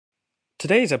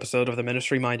Today's episode of the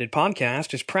Ministry Minded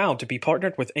Podcast is proud to be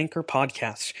partnered with Anchor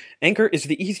Podcasts. Anchor is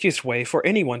the easiest way for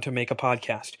anyone to make a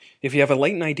podcast. If you have a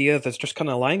latent idea that's just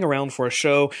kind of lying around for a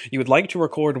show you would like to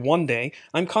record one day,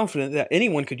 I'm confident that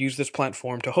anyone could use this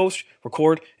platform to host,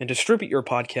 record, and distribute your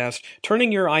podcast,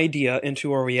 turning your idea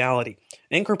into a reality.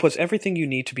 Anchor puts everything you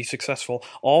need to be successful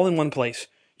all in one place.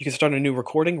 You can start a new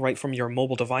recording right from your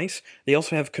mobile device. They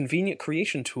also have convenient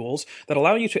creation tools that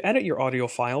allow you to edit your audio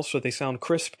files so they sound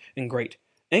crisp and great.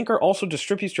 Anchor also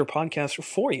distributes your podcast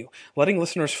for you, letting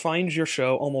listeners find your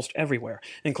show almost everywhere,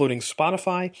 including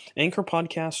Spotify, Anchor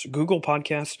Podcasts, Google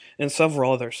Podcasts, and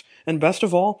several others. And best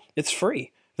of all, it's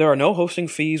free. There are no hosting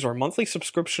fees or monthly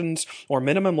subscriptions or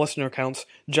minimum listener counts,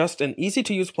 just an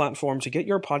easy-to-use platform to get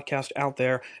your podcast out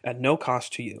there at no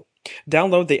cost to you.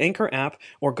 Download the Anchor app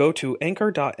or go to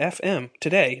anchor.fm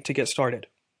today to get started.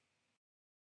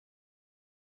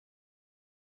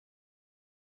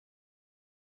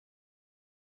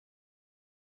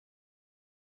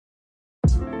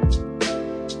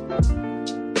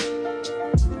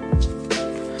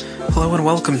 Hello and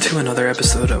welcome to another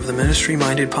episode of the Ministry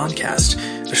Minded Podcast,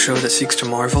 a show that seeks to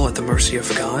marvel at the mercy of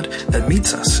God that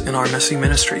meets us in our messy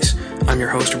ministries. I'm your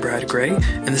host, Brad Gray,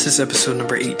 and this is episode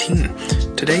number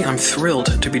 18. Today I'm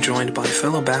thrilled to be joined by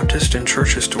fellow Baptist and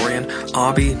church historian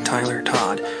Abby Tyler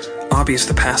Todd. Abby is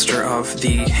the pastor of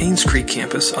the Haynes Creek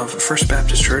campus of First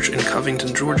Baptist Church in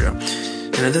Covington, Georgia.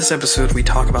 And in this episode, we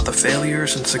talk about the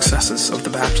failures and successes of the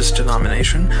Baptist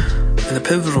denomination and the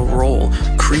pivotal role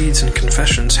creeds and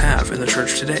confessions have in the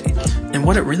church today, and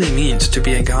what it really means to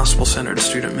be a gospel-centered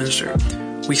student minister.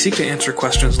 We seek to answer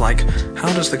questions like,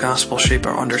 how does the gospel shape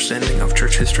our understanding of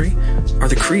church history? Are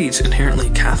the creeds inherently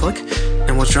Catholic?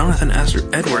 And was Jonathan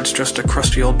Edwards just a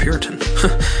crusty old Puritan?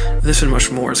 This and much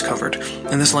more is covered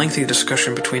in this lengthy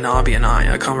discussion between Abby and I,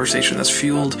 a conversation that's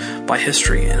fueled by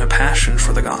history and a passion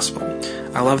for the gospel.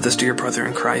 I love this dear brother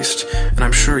in Christ, and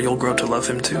I'm sure you'll grow to love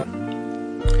him too.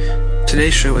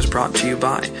 Today's show is brought to you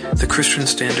by the Christian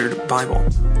Standard Bible.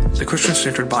 The Christian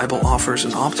Standard Bible offers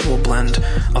an optimal blend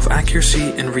of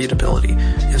accuracy and readability,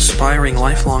 inspiring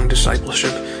lifelong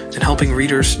discipleship and helping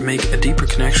readers make a deeper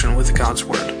connection with God's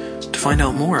Word. To find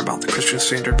out more about the Christian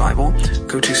Standard Bible,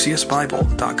 go to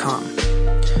csbible.com.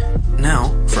 Now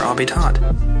for Abby Todd.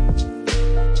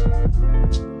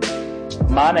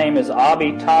 My name is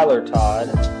Abby Tyler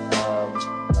Todd.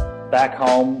 Back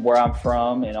home where I'm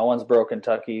from in Owensboro,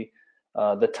 Kentucky,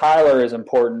 the Tyler is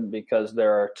important because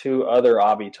there are two other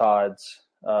Abby Todds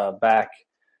back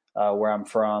where I'm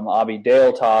from. Abby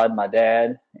Dale Todd, my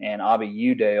dad, and Abby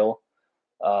U. Dale,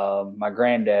 my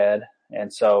granddad.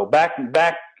 And so back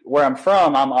where I'm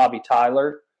from, I'm Abby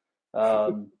Tyler.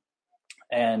 So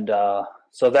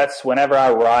that's whenever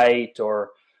I write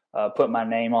or put my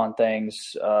name on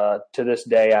things, to this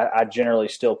day, I generally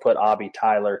still put Abby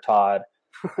Tyler Todd.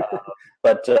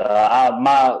 But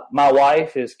my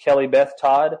wife is Kelly Beth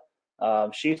Todd.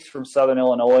 She's from Southern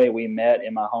Illinois. We met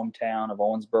in my hometown of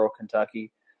Owensboro,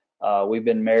 Kentucky. We've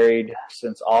been married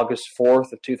since August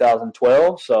 4th of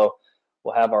 2012, so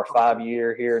we'll have our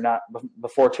 5-year here not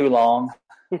before too long.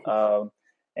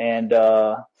 And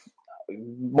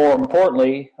more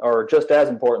importantly, or just as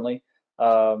importantly,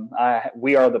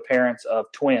 we are the parents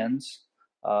of twins,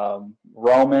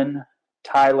 Roman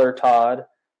Tyler Todd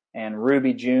and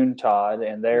Ruby June Todd,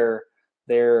 and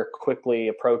they're quickly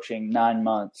approaching 9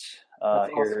 months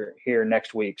here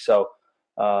next week. So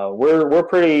we're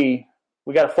pretty.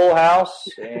 We got a full house,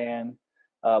 and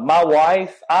my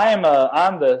wife. I'm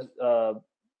the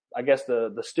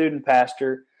student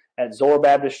pastor at Zoar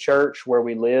Baptist Church where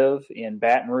we live in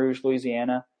Baton Rouge,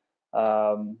 Louisiana,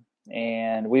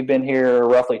 and we've been here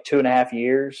roughly 2.5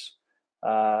 years.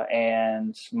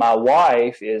 And my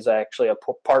wife is actually a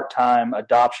part-time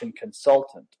adoption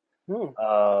consultant,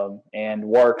 and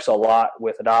works a lot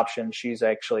with adoption. She's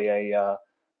actually a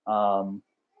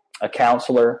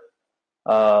counselor.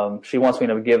 She wants me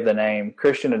to give the name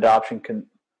Christian Adoption.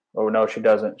 No, she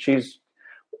doesn't. She's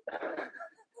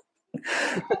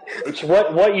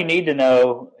what you need to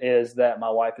know is that my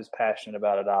wife is passionate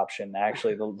about adoption.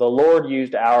 Actually, the Lord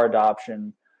used our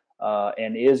adoption.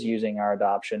 And is using our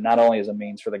adoption not only as a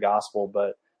means for the gospel,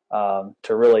 but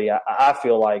to really, I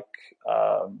feel like,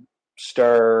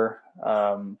 stir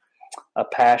a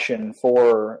passion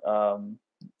for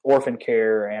orphan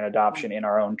care and adoption in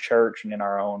our own church and in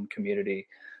our own community.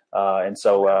 And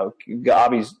so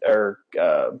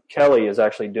Kelly is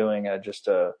actually doing just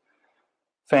a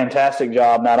fantastic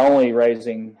job, not only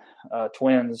raising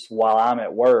twins while I'm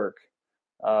at work,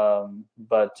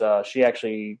 but she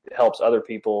actually helps other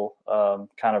people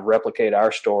kind of replicate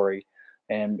our story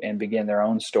and begin their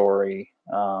own story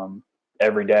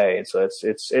every day. And so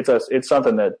it's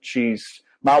something that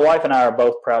my wife and I are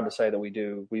both proud to say that we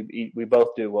do. We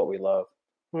both do what we love.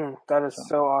 That is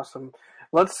so awesome.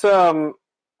 Let's, I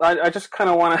just kind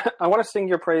of I want to sing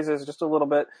your praises just a little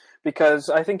bit, because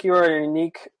I think you are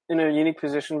in a unique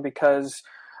position, because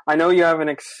I know you have an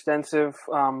extensive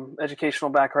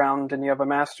educational background, and you have a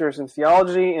master's in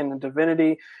theology and in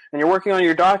divinity, and you're working on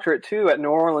your doctorate too at New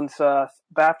Orleans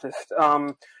Baptist.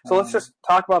 So let's just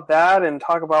talk about that and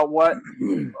talk about what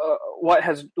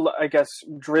has, I guess,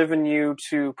 driven you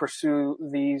to pursue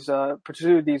these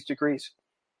degrees.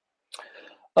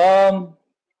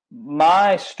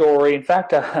 My story, in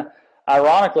fact,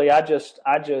 ironically, I just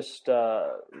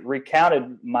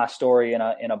recounted my story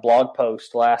in a blog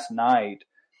post last night.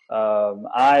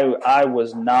 I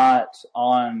was not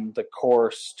on the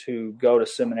course to go to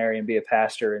seminary and be a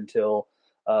pastor until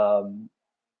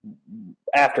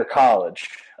after college.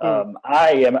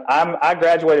 I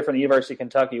graduated from the University of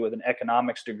Kentucky with an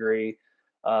economics degree,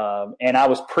 and I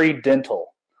was pre-dental.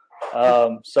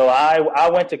 So I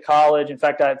went to college. In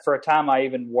fact, for a time, I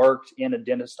even worked in a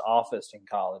dentist office in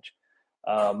college.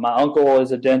 My uncle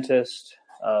is a dentist.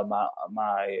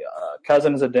 My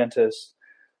cousin is a dentist.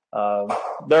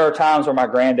 There are times where my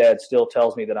granddad still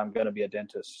tells me that I'm going to be a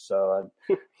dentist. So,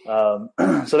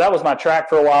 so that was my track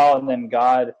for a while. And then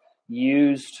God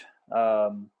used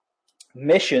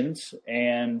missions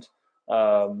and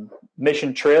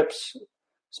mission trips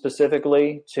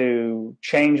specifically to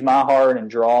change my heart and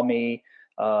draw me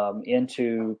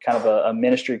into kind of a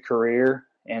ministry career.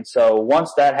 And so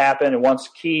once that happened, and once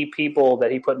key people that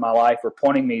he put in my life were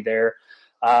pointing me there,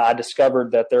 I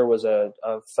discovered that there was a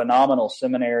phenomenal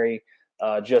seminary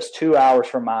just 2 hours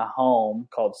from my home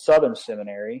called Southern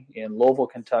Seminary in Louisville,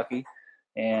 Kentucky.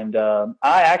 And I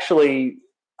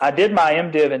did my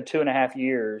MDiv in 2.5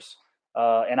 years,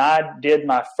 and I did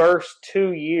my first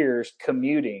 2 years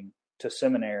commuting to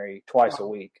seminary twice a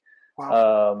week.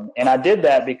 Wow. And I did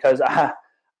that because I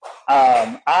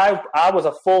had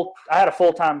a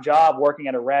full-time job working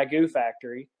at a ragu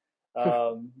factory,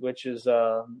 which is,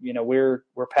 we're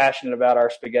passionate about our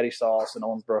spaghetti sauce in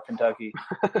Owensboro, Kentucky.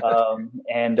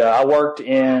 And I worked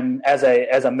as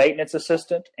a maintenance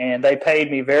assistant, and they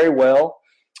paid me very well.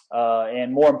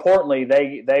 And more importantly,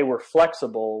 they were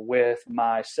flexible with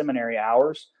my seminary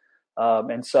hours.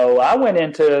 And so I went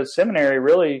into seminary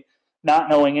really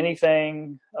not knowing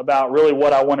anything about really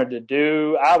what I wanted to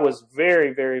do. I was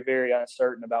very, very, very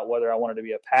uncertain about whether I wanted to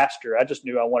be a pastor. I just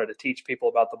knew I wanted to teach people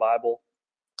about the Bible.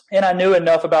 And I knew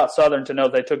enough about Southern to know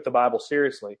they took the Bible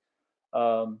seriously.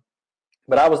 But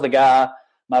I was the guy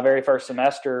my very first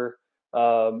semester.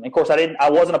 Of course, I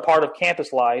wasn't a part of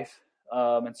campus life.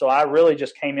 And so I really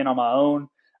just came in on my own.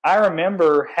 I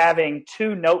remember having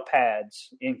 2 notepads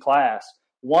in class.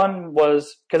 One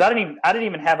was because I didn't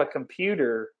even have a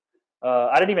computer.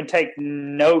 I didn't even take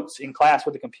notes in class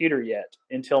with a computer yet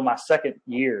until my second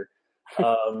year.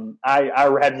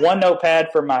 I had one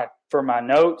notepad for my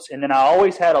notes, and then I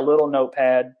always had a little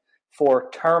notepad for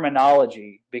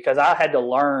terminology because I had to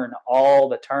learn all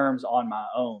the terms on my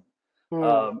own.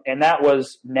 And that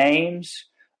was names.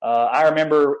 I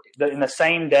remember in the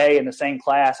same day in the same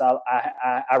class,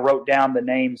 I wrote down the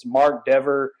names Mark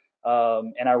Dever.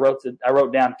 And I wrote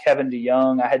down Kevin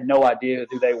DeYoung. I had no idea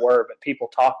who they were, but people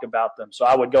talked about them. So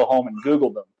I would go home and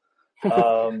Google them.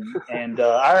 And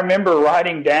I remember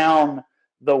writing down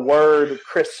the word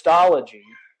Christology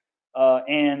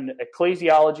and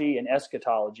ecclesiology and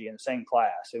eschatology in the same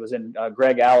class. It was in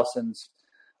Greg Allison's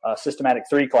Systematic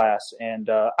 3 class. And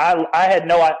I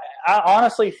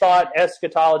honestly thought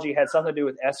eschatology had something to do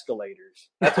with escalators.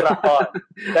 That's what I thought.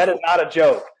 That is not a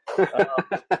joke.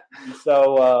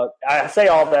 So I say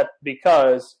all that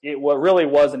because it really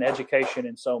was an education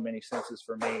in so many senses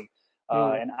for me.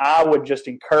 And I would just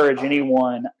encourage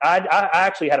anyone. I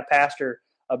actually had a pastor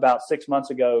about 6 months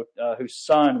ago whose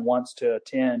son wants to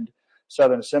attend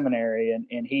Southern Seminary, and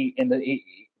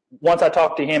once I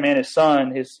talked to him and his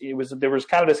son, there was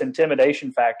kind of this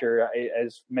intimidation factor,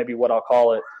 as maybe what I'll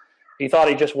call it. He thought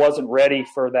he just wasn't ready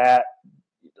for that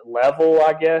level,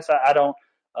 I guess. I don't.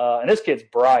 And this kid's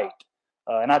bright.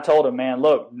 And I told him, man,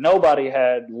 look, nobody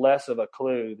had less of a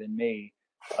clue than me.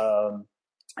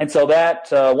 And so that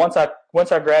once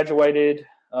I graduated,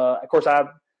 of course, I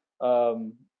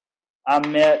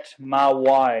met my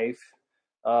wife.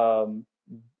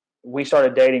 We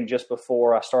started dating just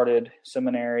before I started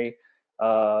seminary,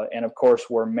 and of course,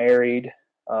 were married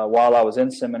while I was in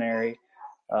seminary.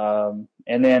 And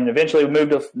then eventually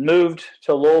moved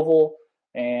to Louisville.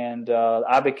 And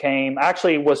I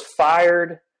was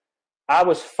fired. I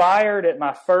was fired at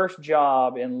my first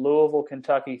job in Louisville,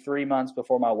 Kentucky, 3 months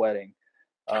before my wedding.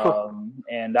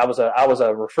 And I was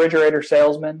a refrigerator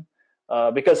salesman.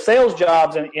 Because sales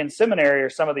jobs in seminary are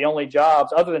some of the only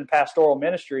jobs other than pastoral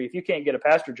ministry. If you can't get a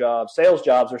pastor job, sales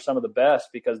jobs are some of the best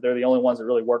because they're the only ones that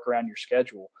really work around your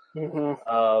schedule.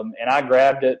 Mm-hmm. And I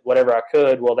grabbed it, whatever I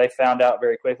could. Well, they found out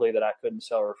very quickly that I couldn't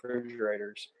sell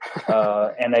refrigerators,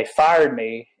 and they fired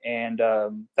me. And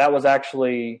that was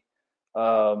actually,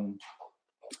 I'm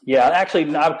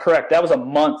correct. That was a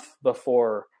month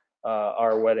before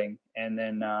our wedding. And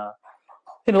then,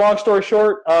 long story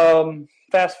short,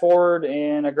 fast forward,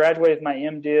 and I graduated with my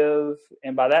MDiv,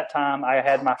 and by that time I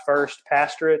had my first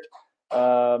pastorate,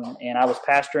 and I was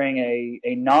pastoring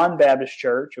a non-Baptist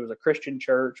church. It was a Christian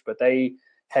church, but they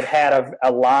had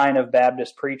a line of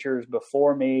Baptist preachers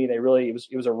before me.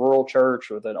 It was a rural church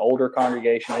with an older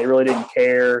congregation. They really didn't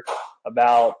care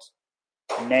about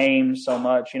names so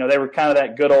much. They were kind of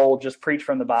that good old just preach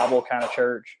from the Bible kind of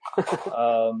church.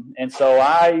 And so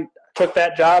I took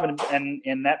that job and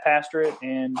in that pastorate,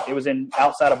 and it was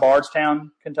outside of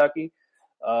Bardstown, Kentucky.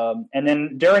 And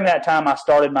then during that time, I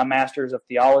started my master's of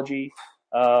theology,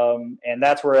 and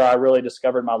that's where I really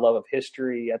discovered my love of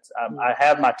history. I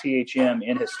have my THM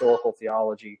in historical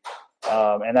theology,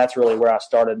 and that's really where I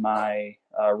started my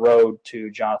road to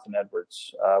Jonathan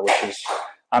Edwards, which is,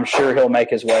 I'm sure he'll make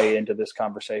his way into this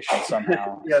conversation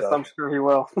somehow. Yes, so. I'm sure he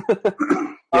will.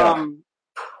 Yeah.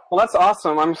 Well, that's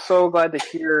awesome. I'm so glad to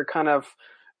hear kind of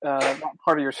that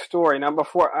part of your story. Now,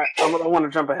 before I want to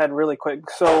jump ahead really quick.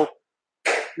 So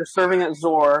you're serving at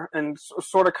Zoar, and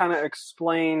sort of kind of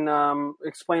explain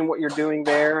what you're doing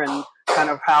there and kind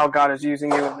of how God is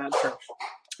using you in that church.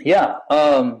 Yeah.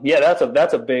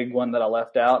 That's a big one that I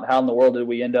left out. How in the world did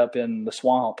we end up in the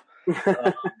swamp?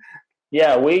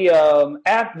 Yeah, we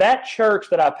at that church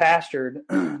that I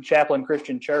pastored, Chaplain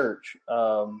Christian Church.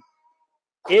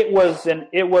 It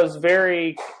was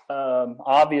very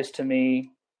obvious to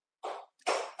me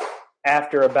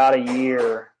after about a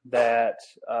year that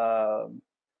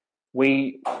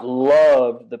we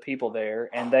loved the people there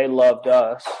and they loved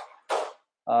us.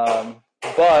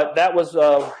 But that was,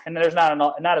 and there's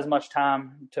not as much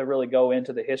time to really go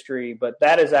into the history, but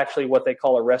that is actually what they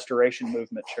call a Restoration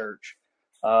Movement church.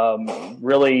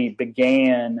 Really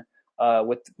began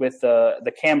with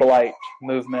the Campbellite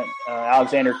movement.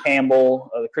 Alexander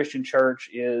Campbell, the Christian church,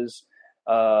 is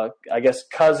I guess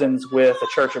cousins with the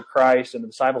Church of Christ and the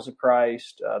Disciples of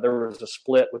Christ. There was a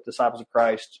split with Disciples of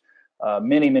Christ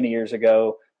many years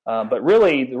ago, but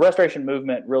really the Restoration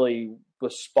movement really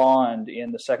was spawned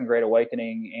in the Second Great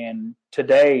Awakening, and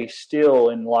today still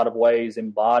in a lot of ways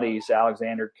embodies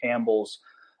Alexander Campbell's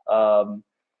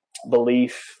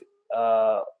belief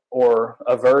or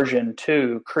aversion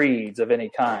to creeds of any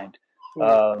kind.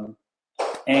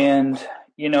 And,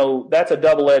 that's a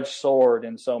double-edged sword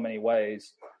in so many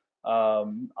ways.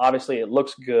 Obviously, it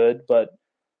looks good, but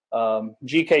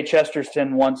G.K.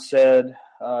 Chesterton once said,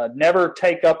 never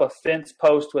take up a fence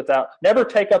without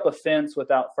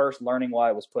first learning why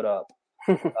it was put up.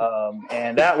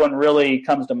 And that one really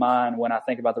comes to mind when I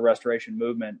think about the Restoration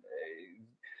movement.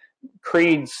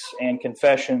 Creeds and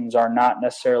confessions are not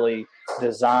necessarily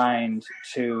designed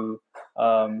to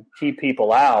keep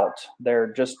people out.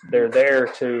 They're there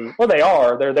to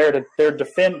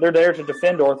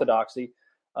defend orthodoxy,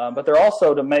 but they're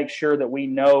also to make sure that we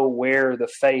know where the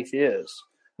faith is.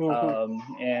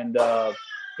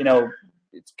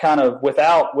 It's kind of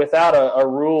without a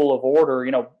rule of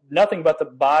order. Nothing but the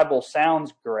Bible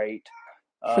sounds great,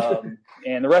 and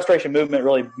the Restoration movement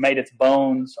really made its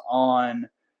bones on,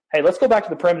 hey, let's go back to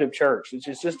the primitive church.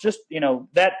 It's just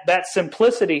that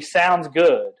simplicity sounds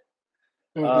good,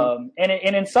 and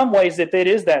in some ways it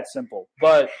is that simple.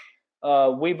 But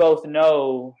we both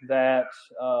know that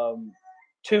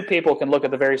two people can look at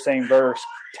the very same verse,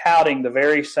 touting the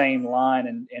very same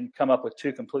line, and come up with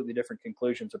two completely different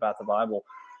conclusions about the Bible.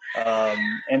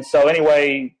 And so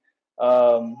anyway,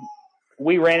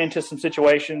 we ran into some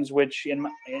situations which, in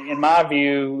my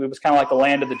view, it was kind of like the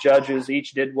land of the judges.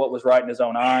 Each did what was right in his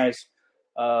own eyes.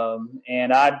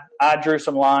 And I drew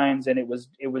some lines, and it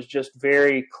was just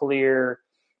very clear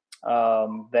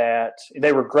that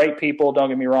they were great people. Don't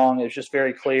get me wrong. It was just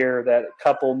very clear that a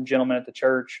couple gentlemen at the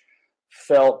church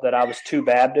felt that I was too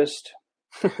Baptist.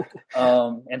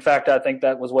 In fact, I think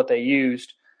that was what they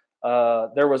used.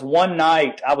 There was one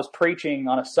night I was preaching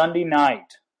on a Sunday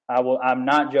night. I'm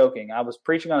not joking. I was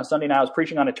preaching on a Sunday night. I was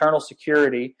preaching on eternal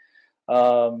security,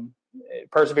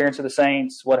 perseverance of the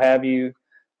saints, what have you,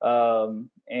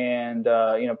 and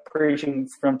preaching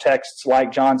from texts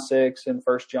like John 6 and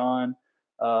 1 John.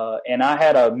 And I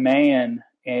had a man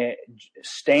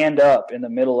stand up in the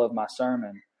middle of my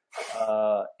sermon,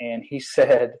 and he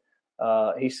said,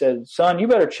 he said, "Son, you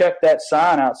better check that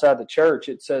sign outside the church.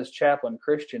 It says Chaplain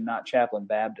Christian, not Chaplain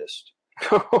Baptist."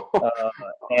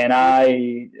 And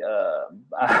I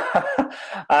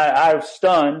was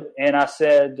stunned, and I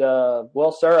said,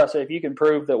 "Well, sir," I said, "if you can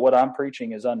prove that what I'm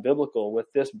preaching is unbiblical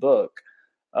with this book,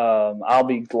 I'll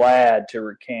be glad to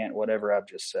recant whatever I've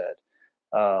just said."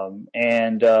 I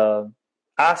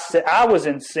said I was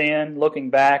in sin.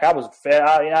 Looking back, I was, you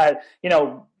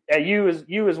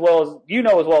as well as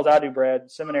as well as I do, Brad.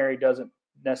 Seminary doesn't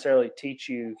necessarily teach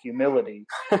you humility,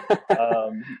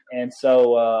 and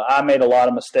so I made a lot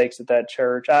of mistakes at that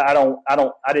church. I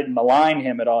didn't malign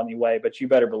him at all anyway, but you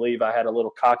better believe I had a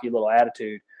little cocky little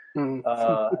attitude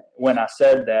when I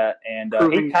said that, and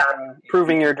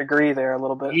proving your degree there a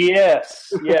little bit.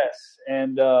 Yes,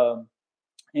 and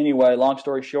anyway, long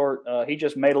story short, he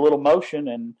just made a little motion,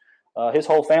 and his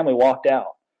whole family walked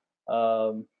out.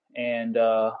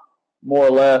 More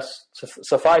or less,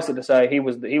 suffice it to say, he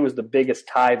was the biggest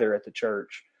tither at the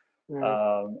church.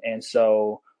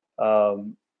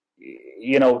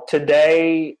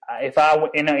 Today, if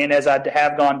and as I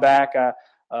have gone back,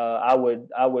 I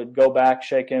would go back,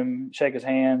 shake his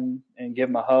hand, and give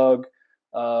him a hug.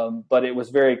 But it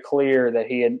was very clear that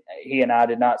he and I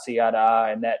did not see eye to eye,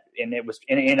 and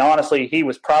honestly, he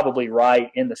was probably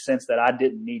right in the sense that I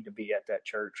didn't need to be at that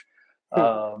church.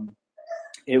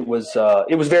 It was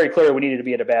very clear we needed to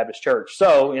be at a Baptist church.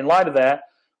 So in light of that,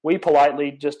 we politely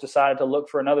just decided to look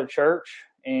for another church.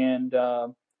 And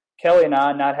Kelly and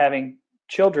I, not having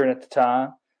children at the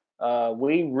time,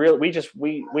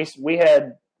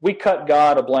 we cut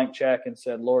God a blank check and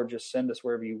said, "Lord, just send us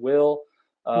wherever you will."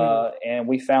 And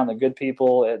we found the good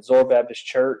people at Zoar Baptist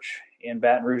Church in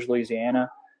Baton Rouge,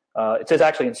 Louisiana. It says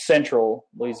actually in central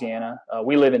Louisiana.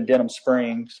 We live in Denham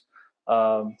Springs.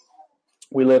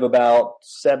 We live about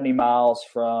 70 miles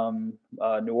from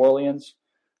New Orleans.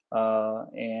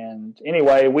 And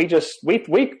anyway, we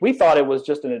thought it was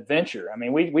just an adventure. I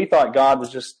mean, we thought God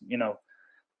was just,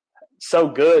 so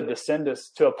good to send us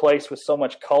to a place with so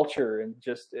much culture, and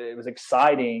just, it was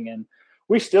exciting. And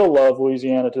we still love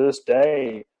Louisiana to this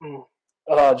day,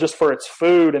 just for its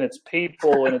food and its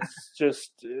people and it's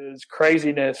just its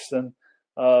craziness. And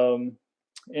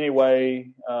anyway,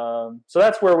 so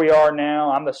that's where we are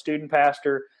now. I'm the student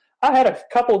pastor. I had a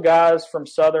couple guys from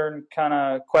Southern kind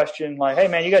of question, like, "Hey,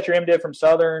 man, you got your MDiv from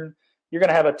Southern. You're going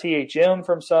to have a THM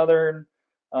from Southern.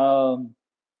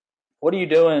 What are you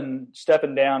doing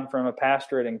stepping down from a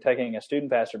pastorate and taking a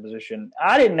student pastor position?"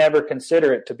 I didn't ever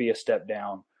consider it to be a step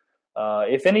down.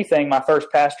 If anything, my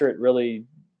first pastorate really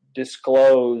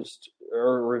disclosed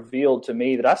or revealed to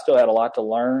me that I still had a lot to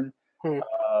learn.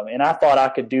 And I thought I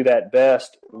could do that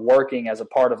best working as a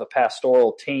part of a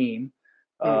pastoral team.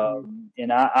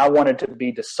 And I wanted to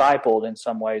be discipled in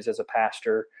some ways as a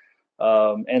pastor.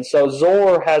 And so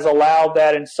Zoar has allowed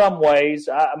that in some ways.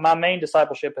 My main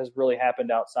discipleship has really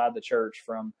happened outside the church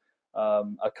from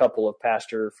a couple of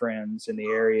pastor friends in the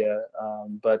area.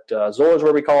 But Zoar is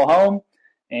where we call home.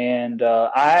 And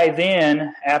I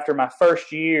then, after my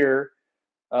first year,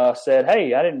 said,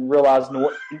 "Hey, I didn't realize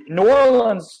New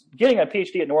Orleans, getting a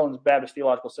PhD at New Orleans Baptist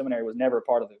Theological Seminary was never a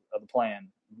part of the plan."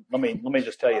 Let me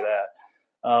just tell you that.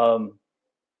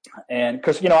 And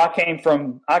because I came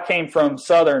from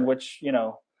Southern, which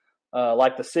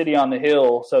like the city on the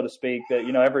hill, so to speak. That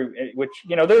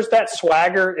there's that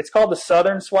swagger. It's called the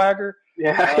Southern swagger.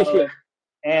 Yeah.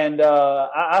 And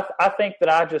I think that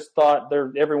I just thought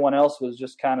everyone else was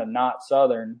just kind of not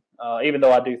Southern, even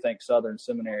though I do think Southern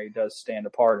Seminary does stand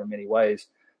apart in many ways.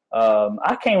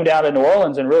 I came down to New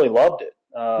Orleans and really loved it.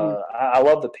 I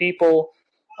love the people.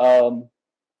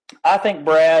 I think,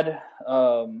 Brad,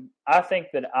 I think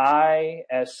that I,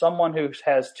 as someone who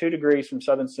has 2 degrees from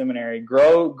Southern Seminary,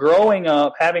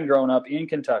 having grown up in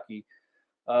Kentucky,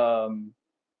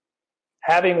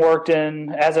 having worked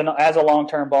as a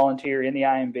long-term volunteer in the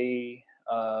IMB,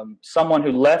 someone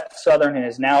who left Southern and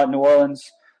is now at New Orleans,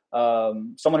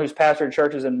 someone who's pastored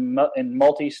churches in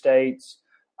multi-states,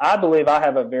 I believe I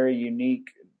have a very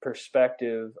unique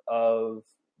perspective of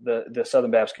the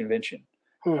Southern Baptist Convention.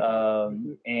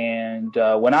 And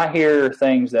when I hear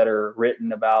things that are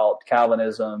written about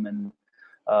Calvinism and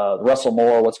Russell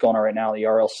Moore, what's going on right now in the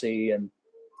RLC, and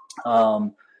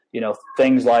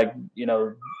things like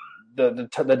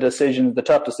the decisions, the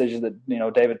tough decisions that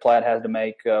David Platt has to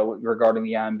make regarding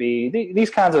the IMB,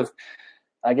 these kinds of,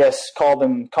 I guess, call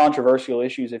them controversial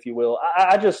issues, if you will.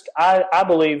 I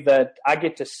believe that I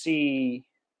get to see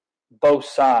both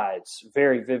sides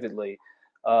very vividly.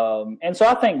 And so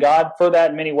I thank God for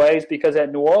that in many ways, because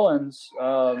at New Orleans,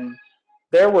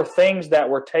 there were things that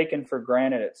were taken for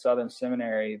granted at Southern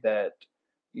Seminary that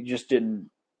you just didn't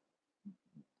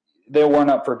they weren't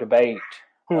up for debate.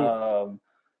 There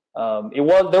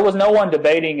was no one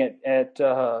debating at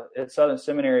Southern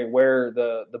Seminary where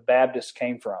the Baptists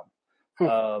came from.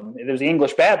 It was the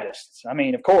English Baptists. I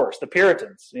mean, of course, the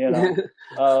Puritans.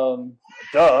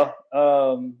 Duh.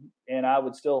 And I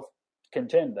would still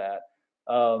contend that.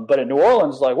 But at New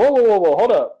Orleans, like, whoa,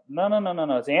 hold up, no,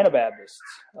 it's the Anabaptists.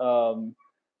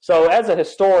 So as a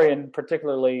historian,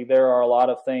 particularly, there are a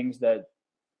lot of things that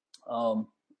I'm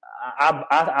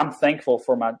thankful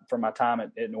for my time at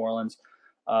New Orleans.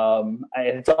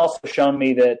 It's also shown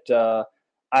me that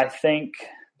I think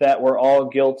that we're all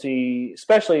guilty,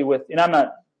 especially with, and I'm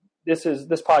not, this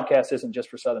podcast isn't just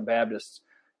for Southern Baptists,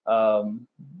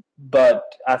 but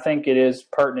I think it is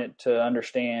pertinent to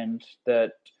understand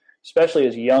that, especially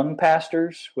as young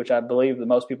pastors, which I believe that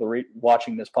most people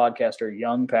watching this podcast are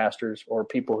young pastors or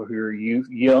people who are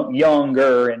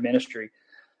younger in ministry.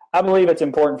 I believe it's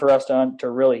important for us to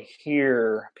really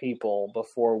hear people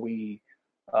before we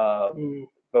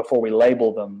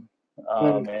label them.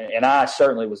 And I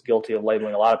certainly was guilty of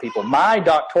labeling a lot of people. My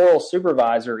doctoral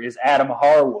supervisor is Adam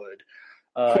Harwood.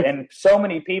 And so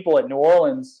many people at New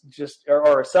Orleans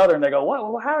or Southern, they go,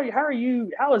 "Well, how is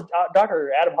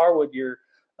Dr. Adam Harwood your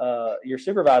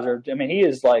supervisor?" I mean, he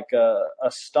is like a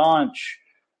staunch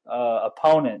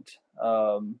opponent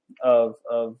of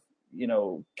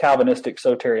Calvinistic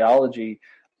soteriology.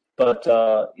 But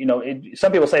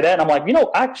some people say that, and I'm like,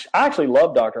 I actually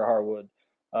love Dr. Harwood.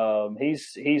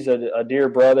 He's a dear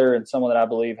brother and someone that I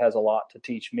believe has a lot to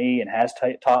teach me and has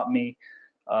taught me.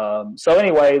 So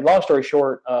anyway, long story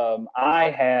short,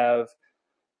 I have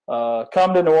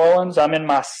come to New Orleans. I'm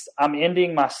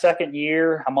ending my second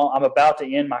year. I'm about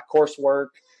to end my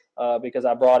coursework because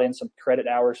I brought in some credit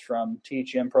hours from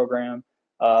THM program,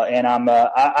 and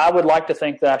I would like to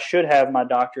think that I should have my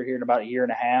doctorate here in about a year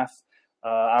and a half.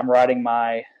 I'm writing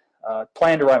plan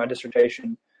to write my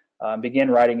dissertation.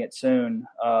 Begin writing it soon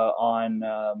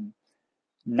on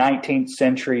 19th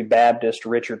century Baptist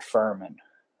Richard Furman.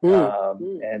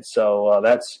 And so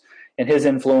that's and his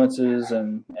influences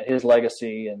and his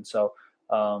legacy. And so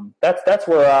that's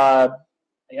where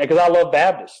because I love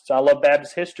Baptists. I love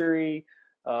Baptist history,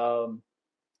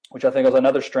 which I think is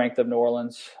another strength of New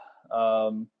Orleans.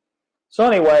 So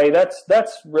anyway,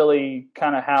 that's really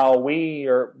kind of how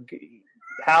we're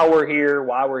here,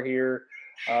 why we're here.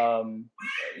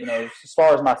 As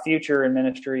far as my future in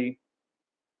ministry,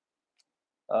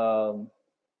 maybe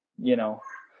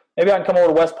I can come over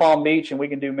to West Palm Beach and we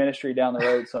can do ministry down the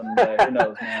road someday. Who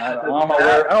knows, man? I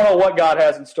don't know what God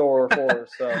has in store for us.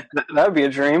 So that would be a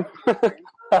dream.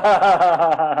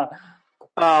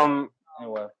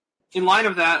 Anyway, in light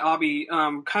of that, Abby,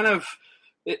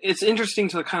 it's interesting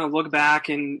to kind of look back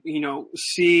and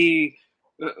see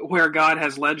where God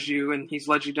has led you, and He's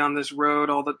led you down this road.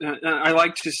 I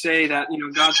like to say that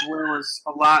God's will is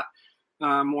a lot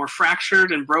more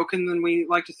fractured and broken than we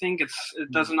like to think. It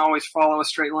doesn't always follow a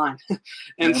straight line,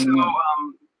 and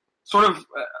sort of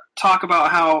talk about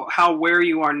how where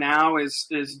you are now is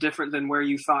different than where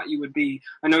you thought you would be.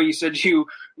 I know you said you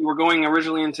were going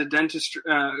originally into dentistry.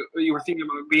 You were thinking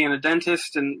about being a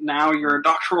dentist, and now you're a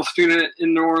doctoral student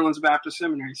in New Orleans Baptist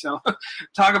Seminary. So,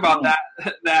 talk about that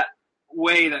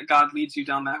way that God leads you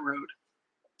down that road.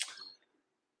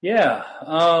 Yeah.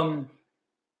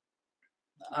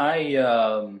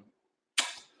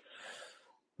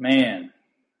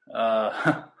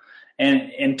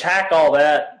 And tack on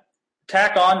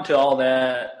to all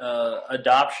that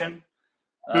adoption,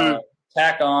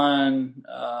 tack on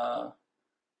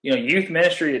youth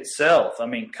ministry itself. I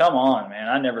mean, come on, man.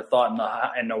 I never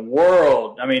thought in the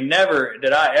world. I mean, never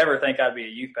did I ever think I'd be a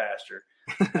youth pastor.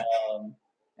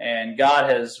 And God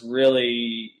has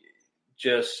really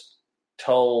just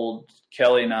told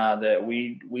Kelly and I that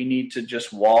we need to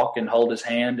just walk and hold His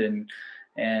hand and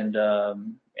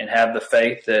have the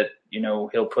faith that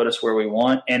He'll put us where we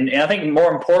want. And I think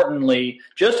more importantly,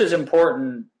 just as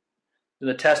important to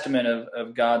the testament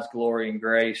of God's glory and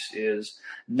grace is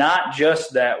not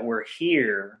just that we're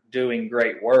here doing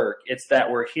great work. It's that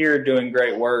we're here doing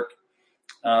great work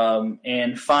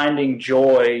and finding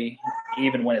joy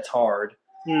even when it's hard.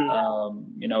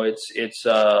 It's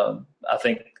I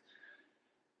think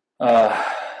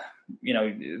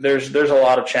there's a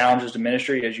lot of challenges to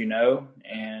ministry, as and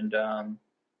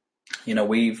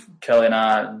Kelly and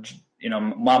I,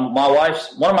 my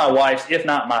wife's one of my wife's, if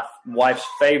not my wife's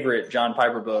favorite John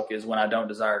Piper book is When I Don't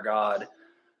Desire God.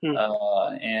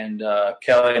 And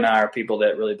Kelly and I are people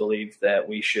that really believe that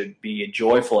we should be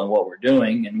joyful in what we're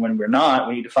doing, and when we're not,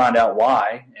 we need to find out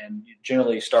why. And it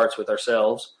generally starts with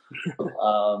ourselves.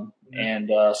 So,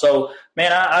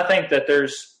 man, I think that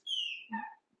there's,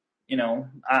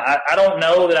 I don't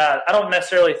know that I don't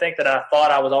necessarily think that I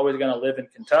thought I was always going to live in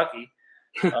Kentucky.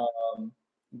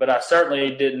 But I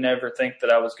certainly didn't ever think that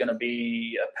I was going to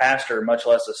be a pastor, much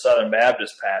less a Southern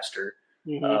Baptist pastor.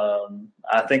 Mm-hmm.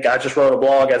 I think I just wrote a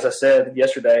blog, as I said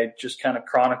yesterday, just kind of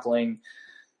chronicling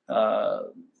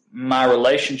my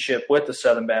relationship with the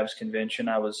Southern Baptist Convention.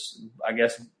 I was,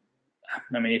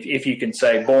 if you can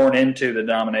say, born into the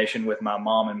denomination with my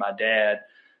mom and my dad.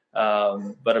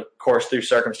 But of course, through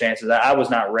circumstances, I was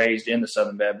not raised in the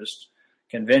Southern Baptist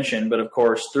Convention, but of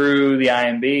course, through the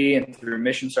IMB and through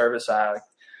mission service,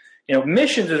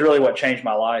 missions is really what changed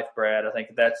my life, Brad. I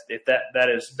think that's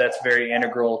very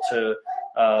integral to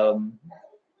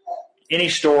any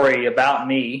story about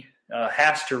me.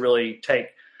 Has to really take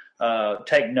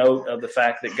note of the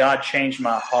fact that God changed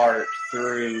my heart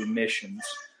through missions.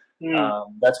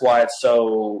 That's why it's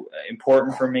so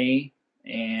important for me,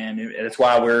 and it's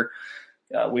why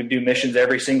we do missions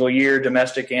every single year,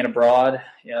 domestic and abroad,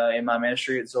 in my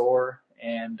ministry at Zoar.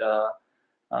 And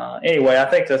anyway, I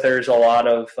think that there's a lot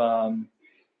of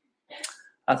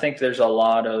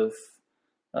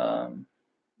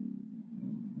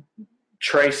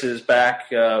traces back.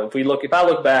 If I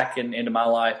look back into my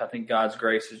life, I think God's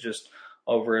grace is just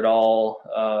over it all.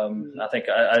 I think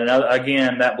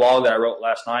again, that blog that I wrote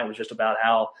last night was just about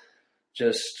how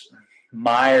just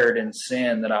mired in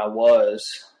sin that I was,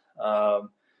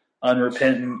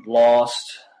 unrepentant,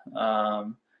 lost,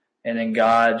 and then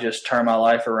God just turned my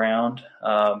life around.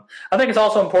 I think it's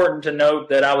also important to note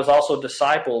that I was also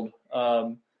discipled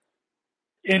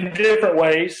in different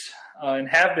ways, and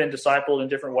have been discipled in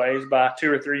different ways by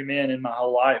 2 or 3 men in my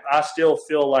whole life. I still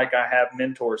feel like I have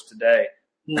mentors today.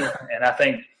 And I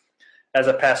think, as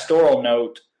a pastoral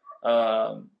note,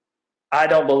 I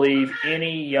don't believe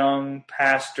any young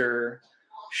pastor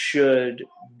should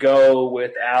go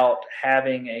without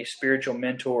having a spiritual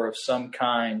mentor of some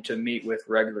kind to meet with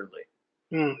regularly.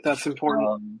 That's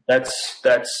important.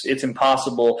 It's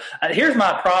impossible. Here's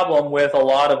my problem with a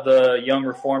lot of the Young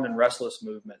Reformed and Restless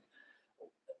movement.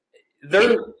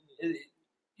 I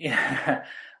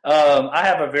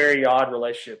have a very odd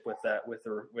relationship with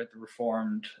the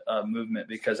Reformed movement,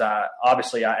 because I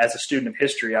as a student of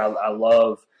history, I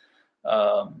love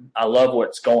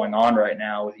what's going on right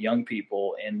now with young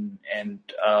people,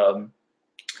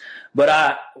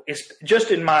 but it's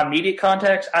just in my immediate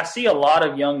context, I see a lot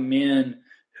of young men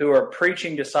who are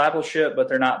preaching discipleship, but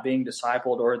they're not being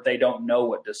discipled, or they don't know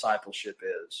what discipleship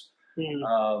is.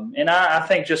 And I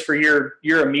think just for your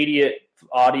immediate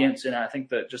audience, and I think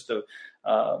that just the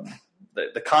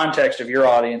context of your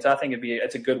audience, I think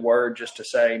it's a good word just to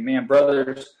say, man,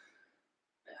 brothers,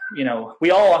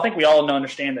 we all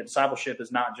understand that discipleship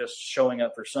is not just showing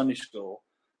up for Sunday school.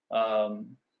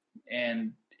 And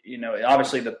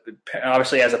obviously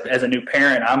as a new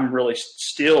parent, I'm really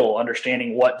still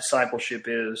understanding what discipleship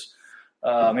is.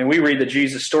 We read the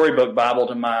Jesus Storybook Bible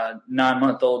to my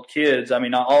 9-month-old kids. Right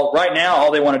now,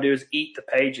 all they want to do is eat the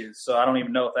pages. So I don't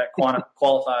even know if that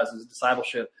qualifies as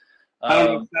discipleship. I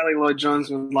don't think Sally Lloyd Jones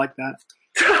would like that.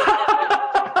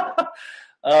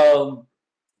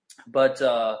 But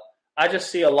I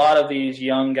just see a lot of these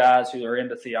young guys who are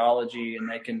into theology, and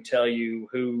they can tell you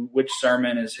which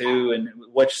sermon is who and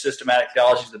which systematic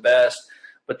theology is the best.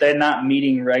 But they're not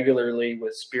meeting regularly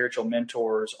with spiritual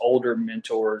mentors, older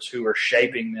mentors who are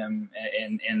shaping them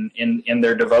in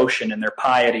their devotion and their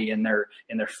piety and their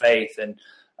faith. And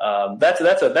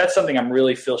that's something I'm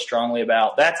really feel strongly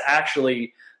about. That's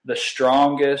actually the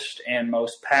strongest and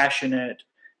most passionate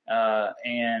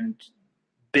and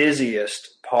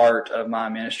busiest part of my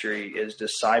ministry, is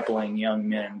discipling young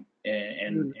men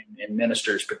and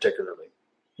ministers particularly.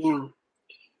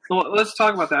 Well, let's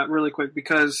talk about that really quick,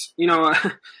 because,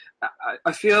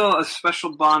 I feel a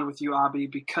special bond with you, Abi,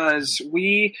 because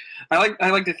I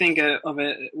like to think of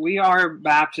it, we are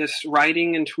Baptists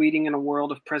writing and tweeting in a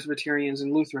world of Presbyterians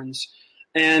and Lutherans.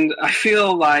 And I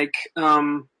feel like,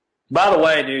 by the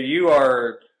way, dude, you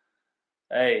are,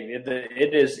 hey,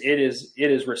 it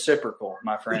is reciprocal,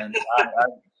 my friend.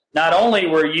 Not only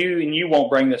were you, and you won't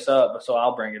bring this up, so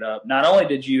I'll bring it up. Not only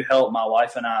did you help my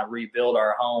wife and I rebuild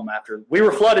our home after we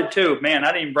were flooded too. Man, I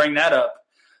didn't even bring that up.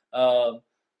 Our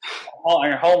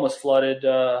home was flooded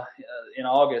in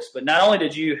August. But not only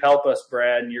did you help us,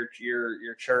 Brad, and your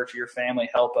church, your family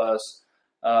help us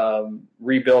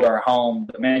rebuild our home,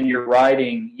 but man, you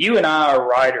and I are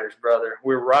writers, brother.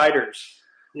 We're writers.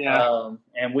 Yeah.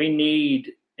 And we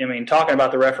need, talking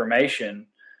about the Reformation,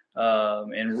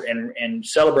 and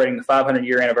celebrating the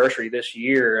 500-year anniversary this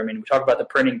year. We talk about the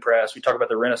printing press, we talk about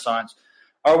the Renaissance.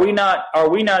 Are we not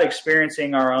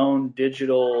experiencing our own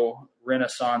digital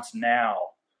Renaissance now?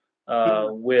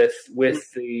 with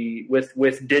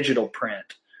digital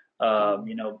print.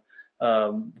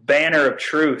 Banner of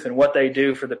Truth and what they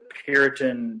do for the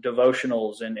Puritan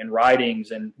devotionals and writings,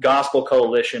 and Gospel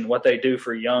Coalition, what they do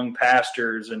for young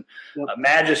pastors and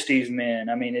Majesty's Men.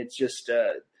 I mean, it's just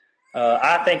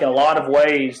I think in a lot of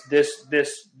ways this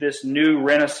new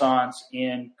renaissance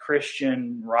in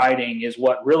Christian writing is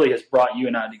what really has brought you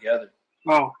and I together.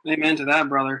 Oh, amen to that,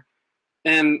 brother.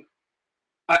 And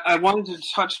I wanted to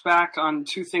touch back on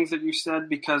two things that you said,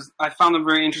 because I found them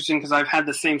very interesting, because I've had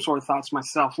the same sort of thoughts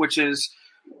myself, which is,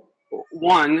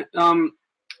 one,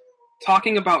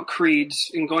 talking about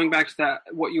creeds and going back to that,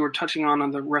 what you were touching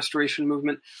on the Restoration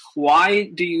movement.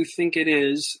 Why do you think it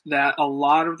is that a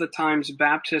lot of the times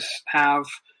Baptists have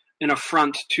an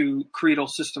affront to creedal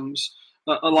systems?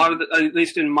 A lot of the, at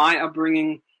least in my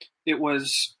upbringing, it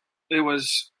was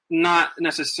not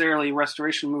necessarily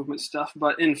Restoration movement stuff,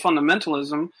 but in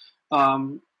fundamentalism,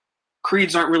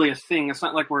 creeds aren't really a thing. It's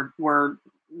not like we're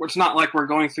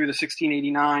going through the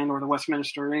 1689 or the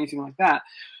Westminster or anything like that.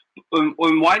 And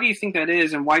why do you think that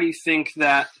is? And why do you think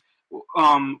that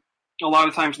a lot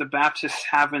of times the Baptists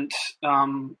haven't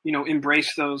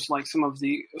embraced those like some of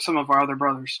our other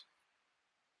brothers?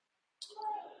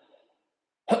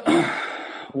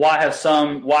 Why is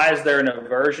there an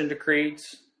aversion to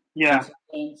creeds? Yeah.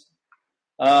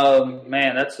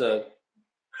 Man,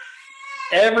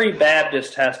 every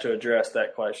Baptist has to address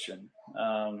that question.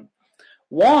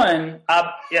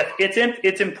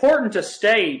 It's important to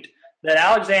state that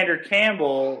Alexander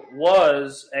Campbell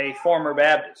was a former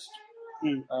Baptist.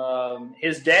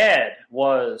 His dad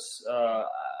was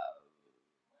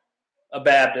a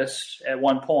Baptist at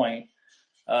one point,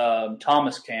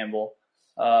 Thomas Campbell.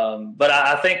 But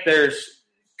I think there's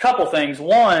a couple things.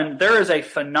 One, there is a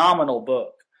phenomenal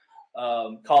book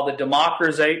called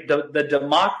The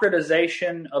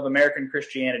Democratization of American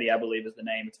Christianity, I believe is the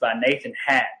name. It's by Nathan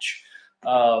Hatch.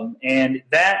 And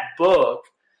that book,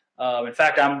 in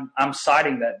fact, I'm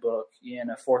citing that book in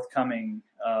a forthcoming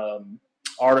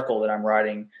article that I'm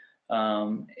writing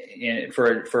for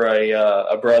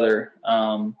a brother.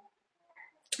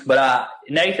 But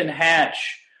Nathan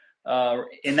Hatch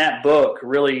in that book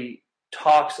really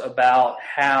talks about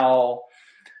how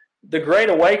the Great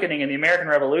Awakening and the American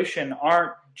Revolution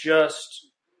aren't just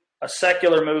a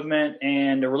secular movement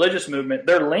and a religious movement.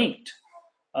 They're linked.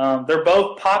 They're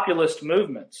both populist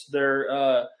movements.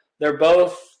 They're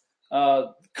both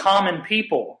common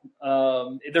people.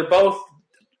 They're both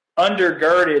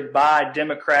undergirded by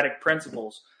democratic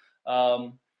principles.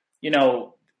 For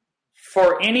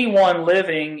anyone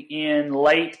living in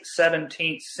late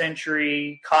 17th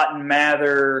century Cotton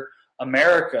Mather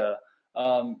America,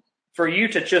 for you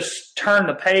to just turn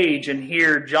the page and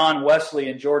hear John Wesley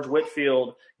and George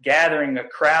Whitefield gathering a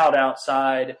crowd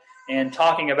outside and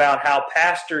talking about how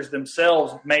pastors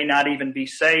themselves may not even be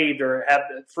saved or have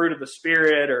the fruit of the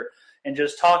Spirit, and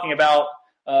just talking about,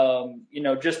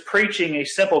 just preaching a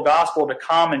simple gospel to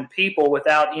common people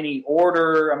without any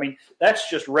order. I mean, that's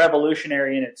just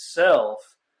revolutionary in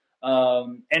itself.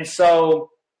 And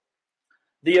so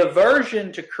the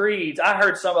aversion to creeds, I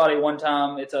heard somebody one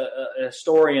time, it's a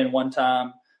historian one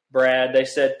time, Brad, they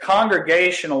said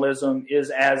congregationalism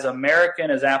is as American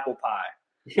as apple pie.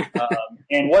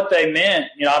 And what they meant,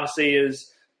 obviously,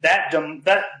 is that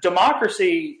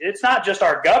democracy, it's not just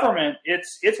our government,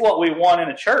 it's what we want in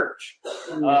a church.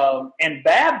 And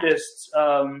Baptists,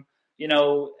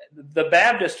 the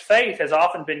Baptist faith has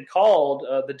often been called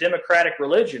the democratic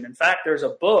religion. In fact, there's a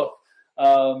book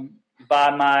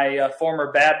by my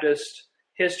former Baptist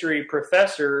history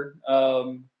professor,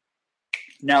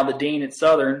 now the dean at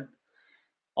Southern,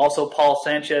 also Paul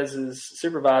Sanchez's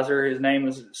supervisor. His name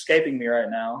is escaping me right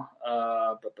now.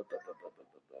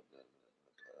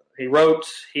 He wrote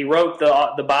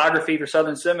the biography for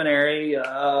Southern Seminary.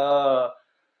 Oh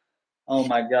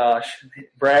my gosh,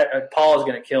 Paul is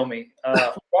going to kill me.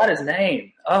 What is his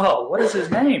name? Oh, what is his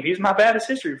name? He's my Baptist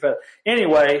history professor.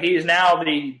 Anyway, he is now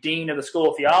the dean of the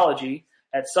School of Theology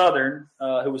at Southern,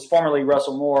 who was formerly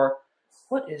Russell Moore.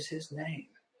 What is his name?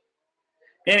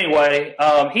 Anyway,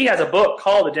 he has a book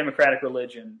called The Democratic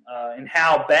Religion, and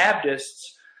how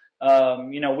Baptists,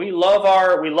 we love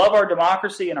our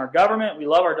democracy in our government. We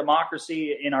love our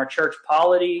democracy in our church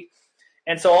polity.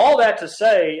 And so all that to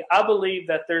say, I believe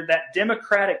that that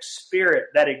democratic spirit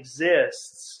that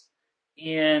exists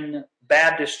in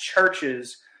Baptist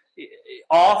churches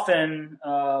often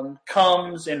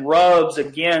comes and rubs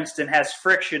against and has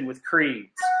friction with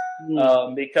creeds,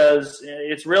 because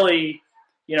it's really,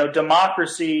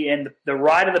 democracy and the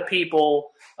right of the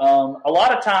people. A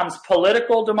lot of times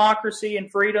political democracy and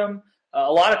freedom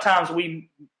a lot of times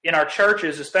in our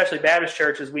churches, especially Baptist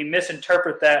churches, we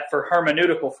misinterpret that for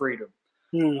hermeneutical freedom.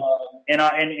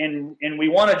 And we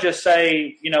want to just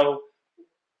say,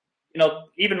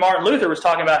 even Martin Luther was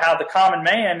talking about how the common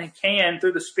man can,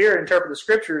 through the Spirit, interpret the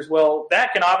Scriptures. Well,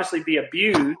 that can obviously be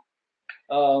abused.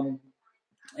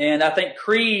 And I think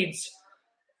creeds,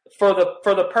 for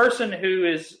the person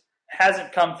who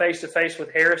hasn't come face to face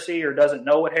with heresy or doesn't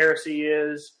know what heresy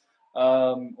is,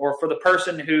 or for the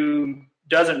person who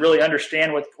doesn't really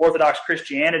understand what Orthodox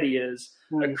Christianity is,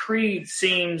 a creed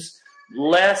seems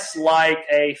less like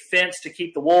a fence to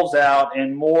keep the wolves out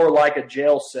and more like a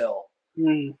jail cell.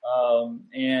 I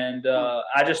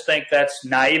just think that's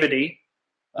naivety.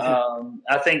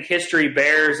 I think history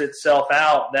bears itself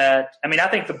out I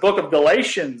think the book of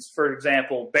Galatians, for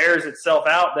example, bears itself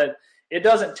out that it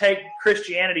doesn't take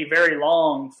Christianity very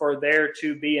long for there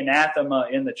to be anathema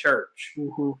in the church.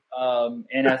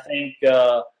 And I think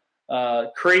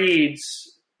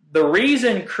creeds, the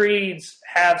reason creeds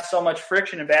have so much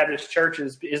friction in Baptist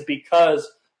churches is because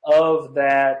of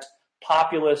that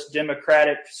populist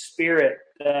democratic spirit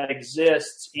that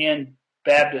exists in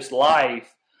Baptist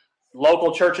life.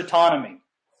 Local church autonomy.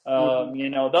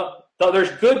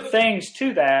 There's good things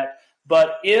to that,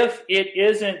 but if it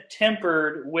isn't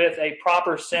tempered with a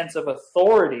proper sense of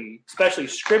authority, especially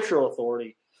scriptural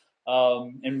authority,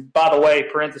 and by the way,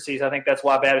 parentheses, I think that's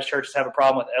why Baptist churches have a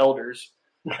problem with elders.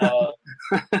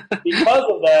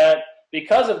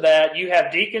 Because of that, you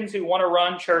have deacons who want to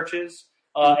run churches,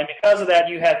 and because of that,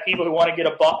 you have people who want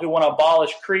to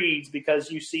abolish creeds,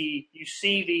 because you see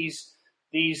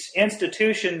these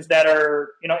institutions that are,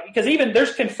 because even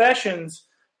there's confessions,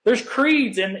 there's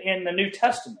creeds in the New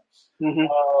Testament.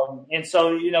 And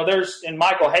so, and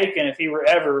Michael Haykin, if he were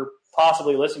ever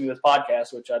possibly listening to this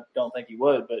podcast, which I don't think he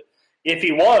would, but if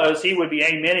he was, he would be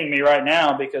amening me right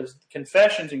now, because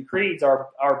confessions and creeds are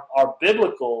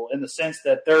biblical in the sense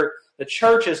that the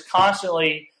church is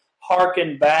constantly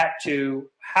hearkened back to,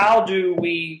 how do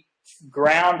we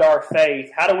ground our faith?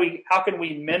 How can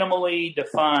we minimally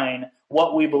define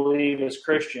what we believe as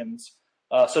Christians,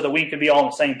 so that we can be all on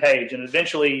the same page? And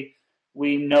eventually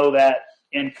we know that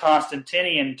in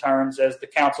Constantinian terms as the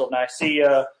Council of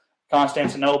Nicaea,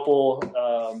 Constantinople,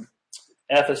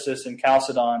 Ephesus, and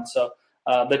Chalcedon. So,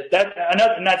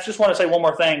 and I just want to say one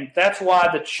more thing. That's why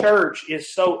the church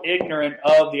is so ignorant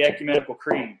of the ecumenical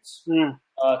creeds.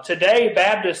 Today,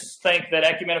 Baptists think that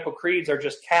ecumenical creeds are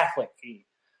just Catholic-y.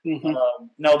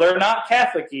 No, they're not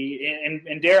Catholic-y,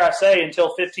 and dare I say, until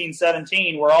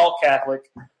 1517, we're all Catholic.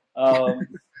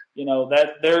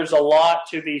 That there's a lot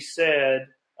to be said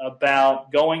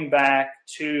about going back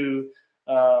to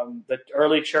the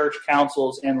early church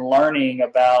councils and learning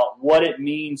about what it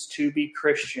means to be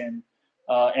Christian.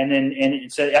 So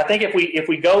I think if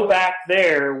we go back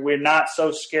there, we're not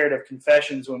so scared of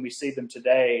confessions when we see them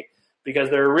today, because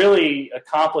they're really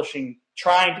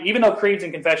even though creeds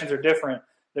and confessions are different,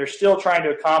 they're still trying to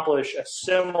accomplish a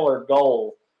similar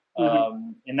goal.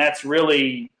 And that's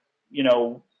really,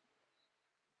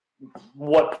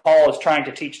 what Paul is trying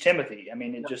to teach Timothy.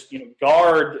 It just,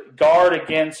 guard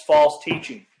against false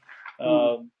teaching.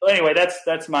 But anyway,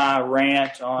 that's my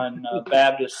rant on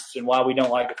Baptists and why we don't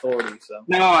like authority. So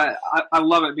no, I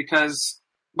love it, because,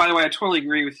 by the way, I totally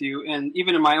agree with you. And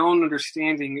even in my own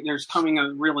understanding, there's coming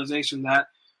a realization that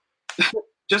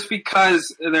just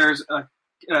because there's a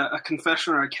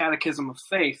confession or a catechism of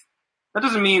faith, that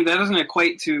doesn't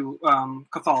equate to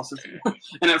Catholicism.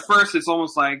 And at first, it's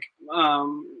almost like,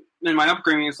 in my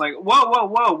upbringing, it's like, whoa,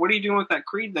 what are you doing with that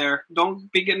creed there?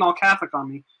 Don't be getting all Catholic on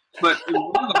me. But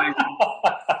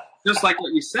just like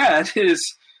what you said,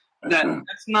 is that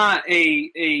that's not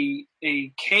a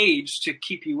cage to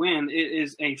keep you in. It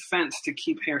is a fence to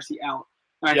keep heresy out.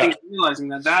 And I think realizing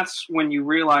that's when you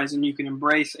realize and you can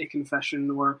embrace a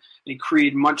confession or a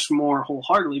creed much more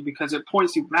wholeheartedly, because it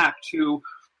points you back to,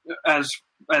 as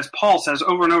Paul says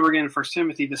over and over again in 1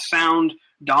 Timothy, the sound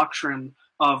doctrine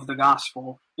of the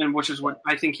gospel, and which is what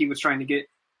I think he was trying to get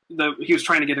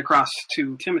across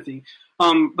to Timothy.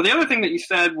 But the other thing that you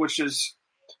said, which is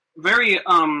very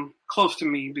close to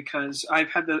me, because I've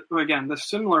had the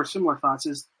similar thoughts,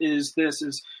 is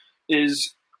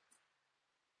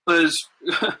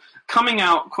coming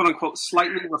out, quote unquote,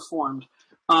 slightly reformed,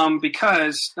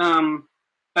 because I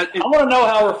want to know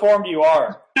how reformed you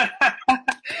are.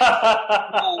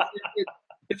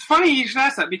 It's funny you should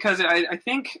ask that, because I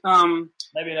think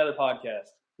maybe another podcast.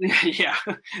 Yeah,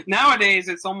 nowadays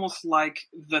it's almost like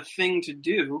the thing to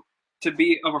do to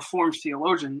be a Reformed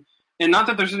theologian. And not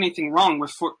that there's anything wrong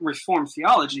with Reformed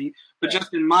theology, but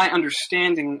just in my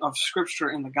understanding of Scripture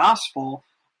and the Gospel,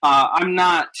 I'm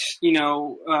not,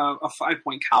 a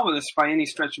 5-point Calvinist by any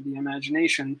stretch of the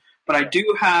imagination, but I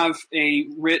do have a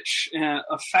rich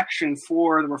affection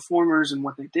for the Reformers and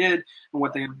what they did and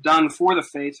what they have done for the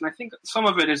faith. And I think some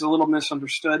of it is a little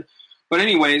misunderstood. But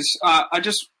anyways,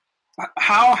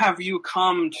 how have you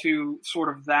come to sort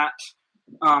of that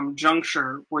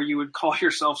juncture where you would call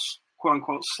yourselves, quote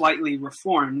unquote, slightly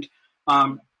reformed?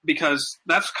 Because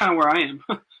that's kind of where I am.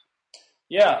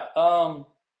 Yeah.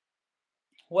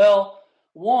 Well,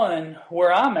 one,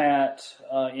 where I'm at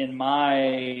in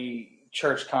my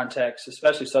church context,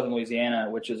 especially Southern Louisiana,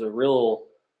 which is a real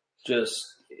just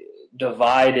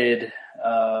divided.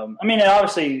 And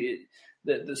obviously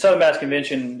the Southern Baptist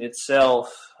Convention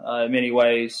itself, in many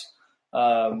ways,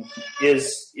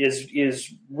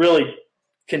 is really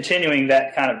continuing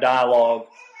that kind of dialogue.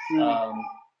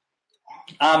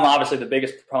 I'm obviously the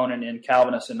biggest proponent in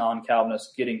Calvinists and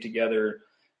non-Calvinists getting together,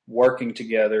 working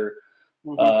together.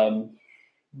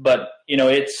 But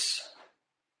it's,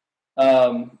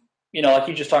 like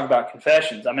you just talked about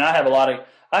confessions. I mean, I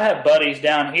have buddies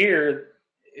down here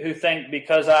who think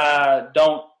because I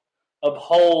don't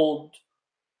uphold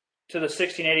to the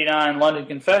 1689 London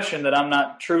Confession that I'm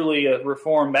not truly a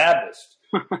Reformed Baptist.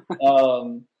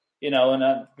 Because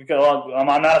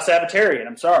I'm not a Sabbatarian.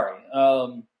 I'm sorry.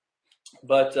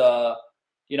 But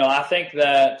I think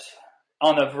that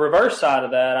on the reverse side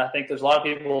of that, I think there's a lot of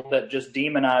people that just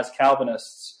demonize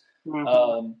Calvinists.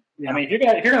 I mean,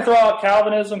 if you're gonna throw out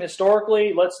Calvinism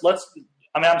historically,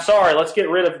 I'm sorry, let's get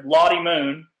rid of Lottie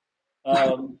Moon.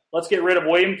 Let's get rid of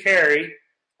William Carey.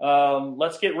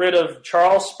 Let's get rid of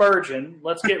Charles Spurgeon.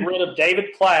 Let's get rid of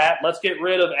David Platt. Let's get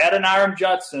rid of Adoniram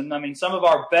Judson. I mean, some of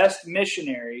our best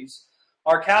missionaries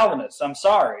are Calvinists. I'm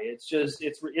sorry. It's just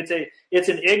it's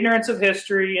an ignorance of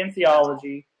history and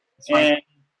theology. Right.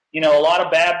 And a lot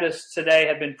of Baptists today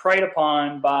have been preyed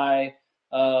upon by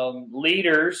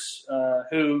leaders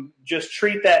who just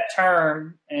treat that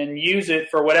term and use it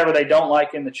for whatever they don't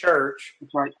like in the church.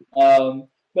 Right.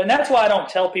 But that's why I don't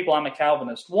tell people I'm a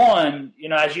Calvinist. One,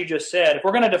 as you just said, if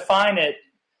we're going to define it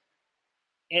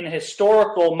in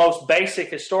most basic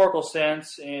historical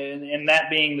sense, and that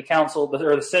being the Council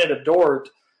or the Synod of Dort,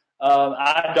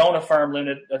 I don't affirm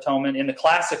limited atonement in the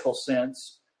classical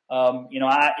sense.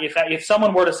 If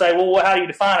someone were to say, well, how do you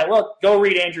define it? Well, go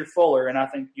read Andrew Fuller, and I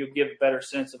think you'll give a better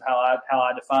sense of how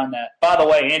I define that. By the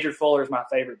way, Andrew Fuller is my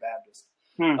favorite Baptist.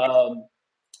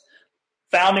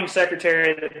 Founding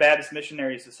secretary of the Baptist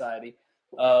Missionary Society,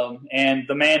 and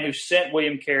the man who sent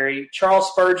William Carey. Charles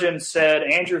Spurgeon said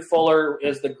Andrew Fuller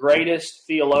is the greatest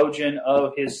theologian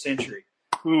of his century.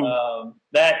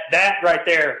 That right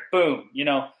there, boom.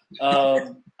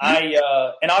 And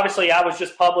obviously I was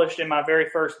just published in my very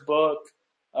first book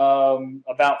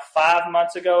about 4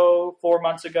 months ago.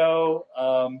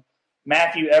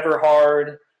 Matthew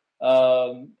Everhard,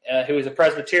 who is a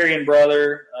Presbyterian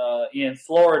brother in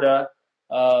Florida.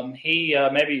 He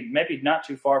maybe not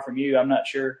too far from you. I'm not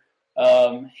sure.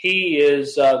 He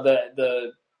is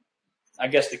the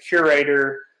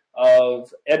curator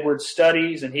of Edwards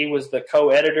Studies, and he was the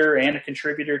co-editor and a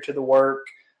contributor to the work.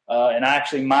 And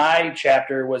actually, my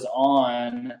chapter was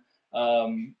on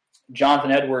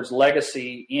Jonathan Edwards'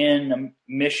 legacy in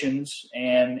missions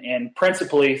and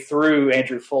principally through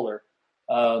Andrew Fuller.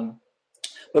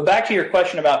 But back to your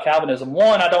question about Calvinism.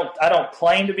 One, I don't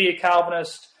claim to be a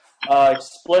Calvinist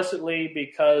explicitly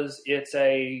because it's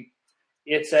a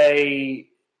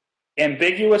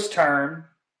ambiguous term.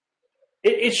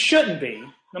 It shouldn't be.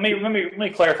 Let me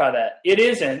clarify that. It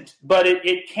isn't, but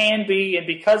it can be, and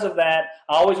because of that,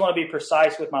 I always want to be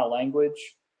precise with my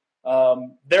language.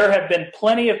 There have been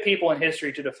plenty of people in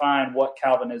history to define what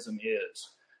Calvinism is.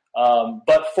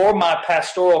 But for my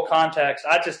pastoral context,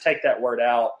 I just take that word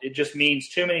out. It just means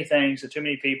too many things to too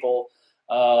many people.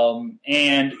 And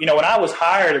when I was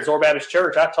hired at Zoar Baptist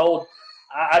Church, I told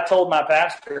my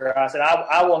pastor, I said,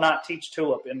 I will not teach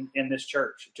TULIP in this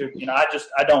church.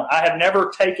 I don't. I have never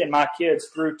taken my kids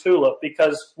through TULIP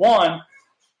because, one,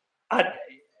 I'm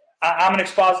an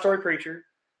expository preacher.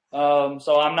 So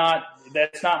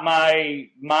that's not my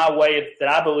way that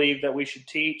I believe that we should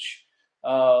teach.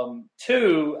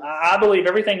 Two, I believe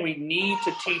everything we need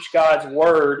to teach God's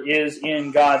word is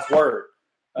in God's word.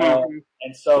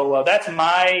 And so that's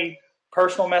my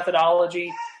personal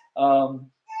methodology.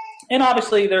 And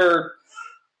obviously,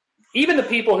 even the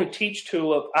people who teach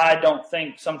TULIP, I don't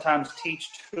think sometimes teach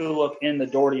TULIP in the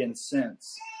Dortian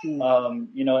sense.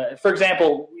 For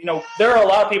example, there are a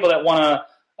lot of people that want to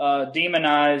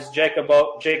demonize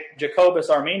Jacobus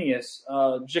Arminius.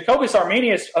 Jacobus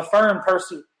Arminius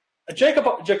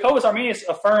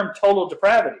affirmed total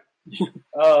depravity.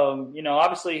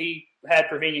 Obviously, had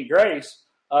prevenient grace,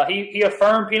 he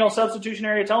affirmed penal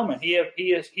substitutionary atonement. He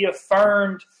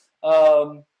affirmed,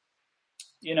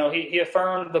 he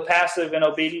affirmed the passive and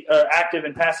active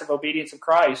and passive obedience of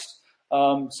Christ.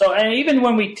 And even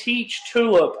when we teach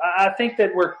TULIP, I think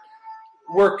that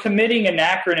we're committing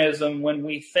anachronism when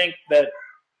we think that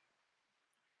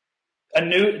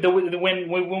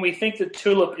when we think that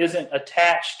TULIP isn't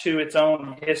attached to its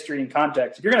own history and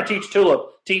context. If you're going to teach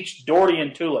TULIP, teach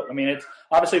Dordtean TULIP. I mean, it's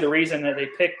obviously the reason that they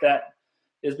picked that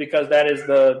is because that is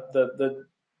the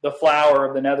flower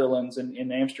of the Netherlands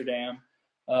in Amsterdam.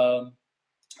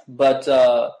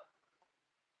 But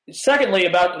secondly,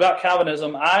 about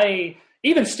Calvinism,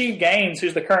 even Steve Gaines,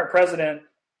 who's the current president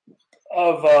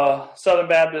of Southern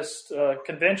Baptist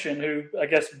Convention, who I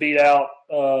guess beat out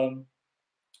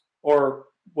or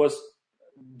was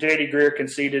J.D. Greear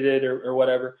conceded it or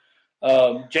whatever.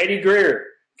 J.D. Greear,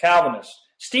 Calvinist.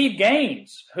 Steve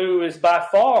Gaines, who is by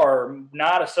far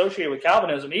not associated with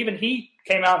Calvinism, even he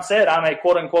came out and said, I'm a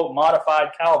quote-unquote modified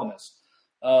Calvinist.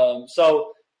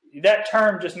 So that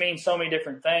term just means so many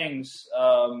different things.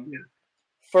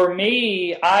 For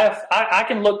me, I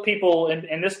can look people,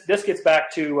 and this gets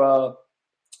back to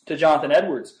Jonathan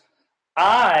Edwards.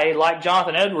 I, like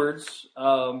Jonathan Edwards,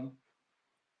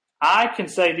 I can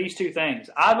say these two things.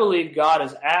 I believe God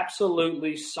is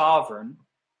absolutely sovereign.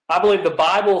 I believe the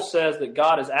Bible says that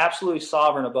God is absolutely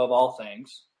sovereign above all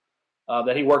things,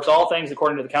 that he works all things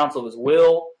according to the counsel of his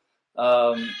will.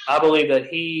 I believe that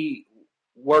he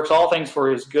works all things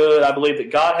for his good. I believe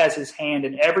that God has his hand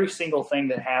in every single thing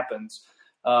that happens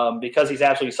because he's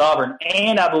absolutely sovereign.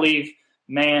 And I believe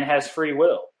man has free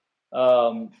will.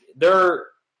 I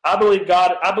believe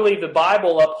the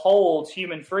Bible upholds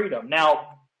human freedom.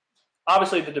 Now,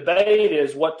 obviously, the debate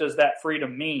is, what does that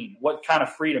freedom mean? What kind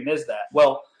of freedom is that?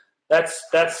 Well, that's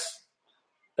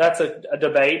a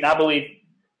debate, and I believe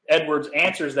Edwards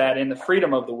answers that in the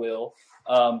freedom of the will.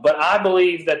 But I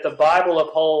believe that the Bible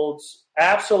upholds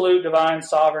absolute divine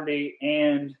sovereignty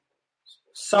and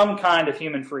some kind of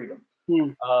human freedom.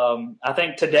 I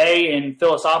think today in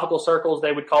philosophical circles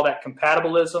they would call that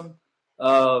compatibilism.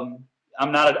 I'm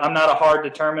not a hard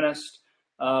determinist.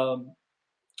 But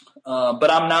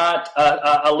I'm not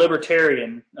a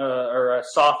libertarian or a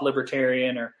soft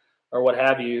libertarian or what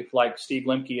have you, like Steve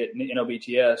Lemke at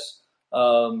NOBTS.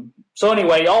 So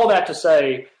anyway, all that to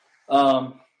say,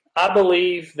 I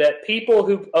believe that people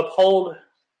who uphold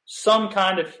some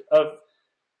kind of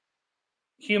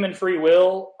human free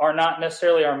will are not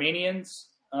necessarily Arminians.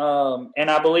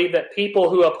 And I believe that people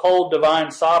who uphold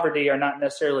divine sovereignty are not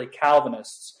necessarily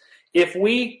Calvinists. If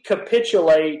we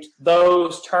capitulate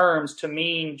those terms to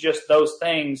mean just those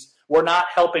things, we're not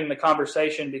helping the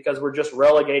conversation because we're just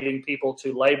relegating people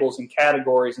to labels and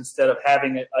categories instead of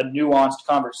having a nuanced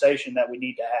conversation that we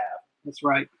need to have. That's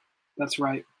right. That's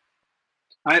right.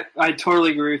 I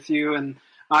totally agree with you, and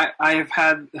I have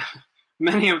had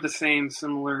many of the same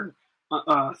similar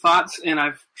thoughts, and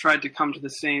I've tried to come to the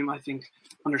same, I think,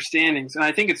 understandings. And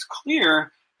I think it's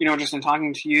clear, just in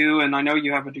talking to you, and I know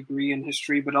you have a degree in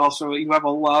history, but also you have a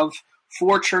love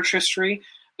for church history.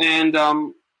 And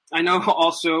I know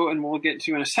also, and we'll get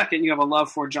to in a second, you have a love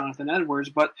for Jonathan Edwards.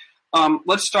 But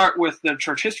let's start with the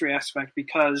church history aspect,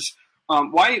 because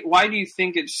why do you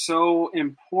think it's so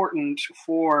important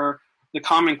for the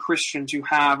common Christian to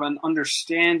have an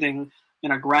understanding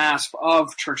and a grasp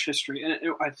of church history?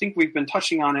 And I think we've been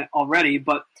touching on it already,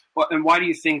 but why do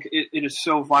you think it is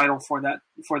so vital for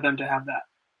them to have that?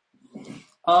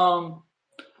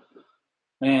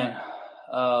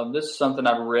 This is something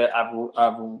I've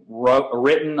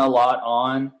written a lot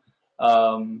on.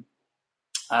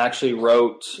 I actually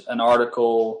wrote an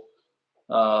article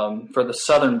for the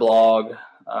Southern blog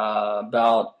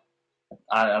about,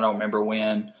 I don't remember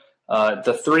when,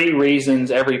 the 3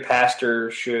 reasons every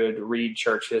pastor should read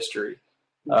church history.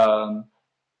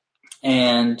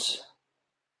 And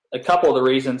a couple of the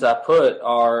reasons I put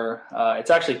are, it's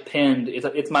actually pinned,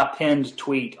 it's my pinned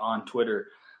tweet on Twitter,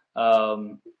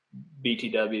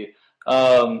 BTW.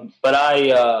 But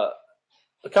a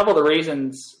couple of the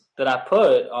reasons that I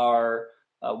put are,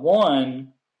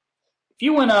 one, if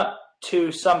you went up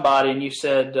to somebody and you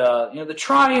said, the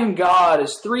triune God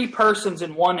is 3 persons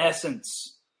in one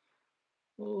essence,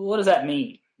 what does that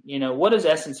mean? What does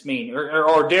essence mean?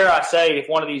 Or dare I say, if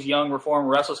one of these young Reformed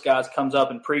Restless guys comes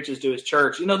up and preaches to his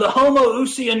church, the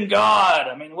homoousian God,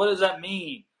 what does that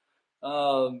mean?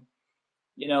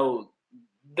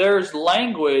 There's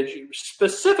language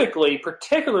specifically,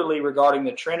 particularly regarding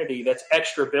the Trinity, that's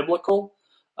extra biblical.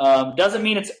 Doesn't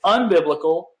mean it's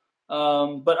unbiblical.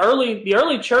 But the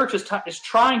early church is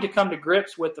trying to come to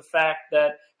grips with the fact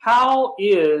that how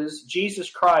is Jesus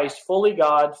Christ fully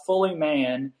God, fully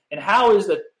man, and how is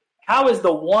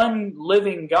the one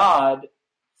living God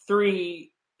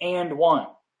 3 and 1?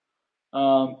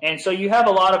 And so you have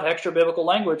a lot of extra biblical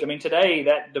language. I mean, today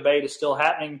that debate is still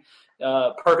happening.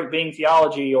 Perfect being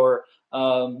theology, or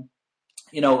are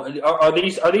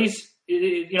these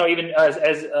even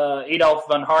as Adolf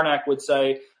von Harnack would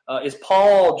say, is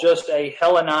Paul just a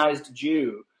Hellenized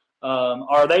Jew?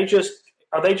 Are they just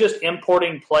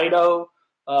importing Plato?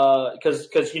 Because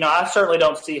I certainly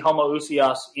don't see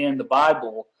homoousios in the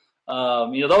Bible.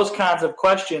 Those kinds of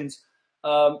questions.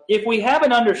 If we have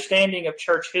an understanding of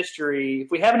church history,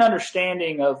 if we have an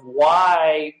understanding of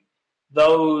why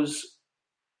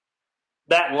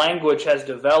that language has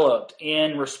developed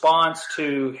in response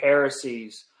to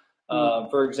heresies,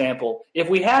 for example, if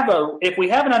we have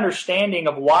an understanding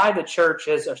of why the church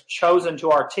has chosen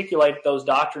to articulate those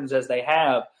doctrines as they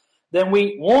have, then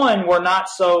we're not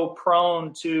so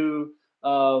prone to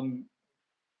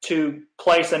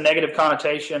place a negative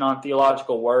connotation on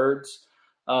theological words.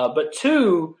 But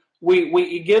two,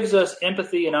 it gives us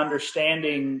empathy and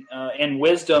understanding and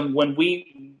wisdom when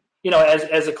we,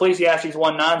 as Ecclesiastes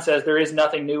 1:9 says, there is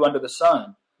nothing new under the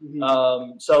sun.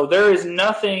 Mm-hmm. So there's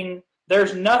nothing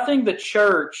the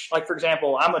church, like, for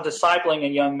example, I'm discipling a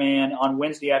young man on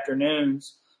Wednesday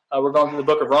afternoons. We're going through the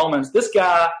book of Romans. This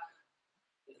guy,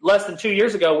 less than 2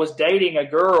 years ago, was dating a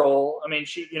girl. I mean,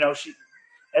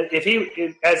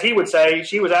 as he would say,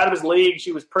 she was out of his league.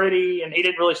 She was pretty, and he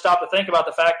didn't really stop to think about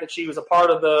the fact that she was a part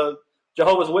of the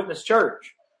Jehovah's Witness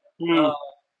church. Mm.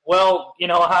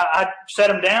 I set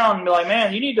him down and be like,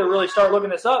 man, you need to really start looking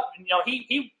this up. And,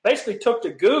 he basically took to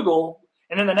Google,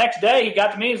 and then the next day he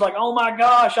got to me. He's like, oh my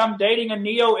gosh, I'm dating a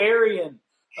Neo-Aryan.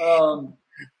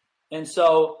 And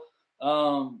so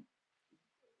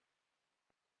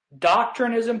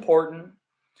doctrine is important,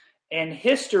 and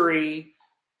history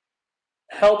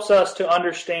helps us to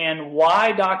understand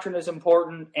why doctrine is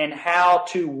important and how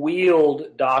to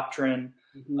wield doctrine.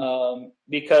 Mm-hmm.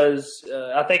 Because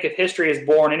I think if history has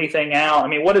borne anything out, I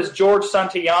mean, what is George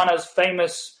Santayana's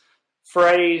famous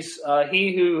phrase?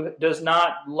 He who does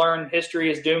not learn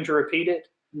history is doomed to repeat it.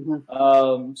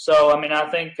 Mm-hmm. So, I mean, I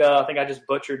think I just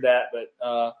butchered that, but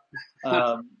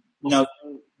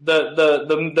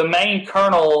the main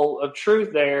kernel of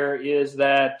truth there is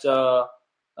that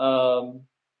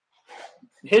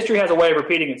history has a way of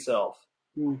repeating itself.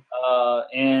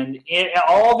 And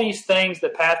all these things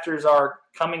that pastors are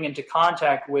coming into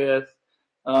contact with,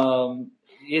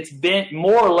 it's been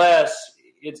more or less,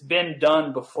 it's been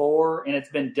done before, and it's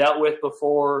been dealt with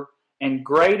before, and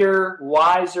greater,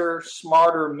 wiser,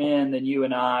 smarter men than you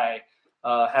and I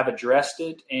have addressed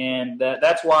it. And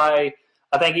that's why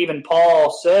I think even Paul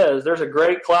says there's a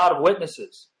great cloud of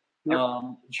witnesses. Yep.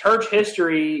 Church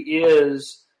history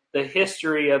is the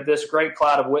history of this great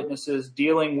cloud of witnesses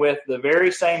dealing with the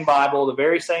very same Bible, the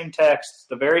very same texts,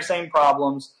 the very same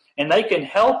problems, and they can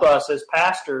help us as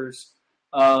pastors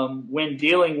when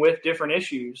dealing with different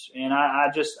issues. And I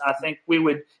think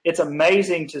it's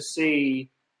amazing to see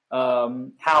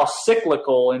how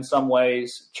cyclical in some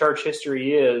ways church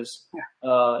history is,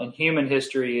 and human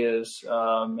history is.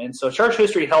 And so church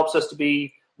history helps us to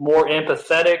be more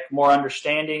empathetic, more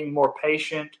understanding, more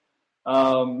patient,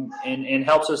 and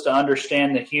helps us to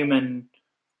understand the human,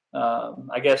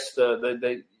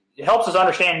 it helps us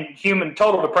understand human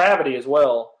total depravity as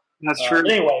well. That's true.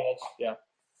 Anyway,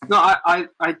 No, I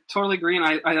totally agree, and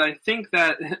I think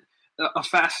that a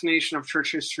fascination of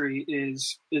church history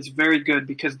is very good,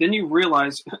 because then you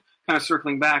realize, kind of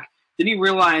circling back, then you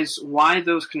realize why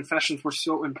those confessions were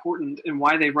so important and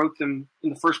why they wrote them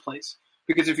in the first place.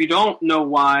 Because if you don't know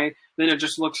why, then it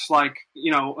just looks like,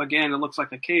 again, it looks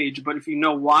like a cage. But if you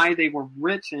know why they were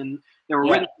written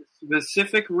written for a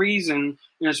specific reason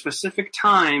in a specific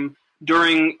time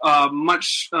during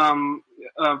much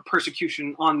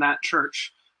persecution on that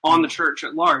church, on the church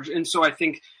at large. And so I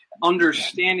think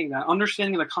understanding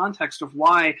the context of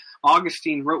why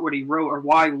Augustine wrote what he wrote, or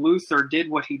why Luther did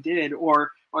what he did,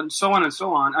 or and so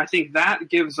on, I think that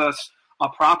gives us a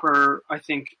proper,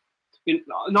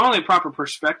 not only a proper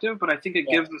perspective, but I think it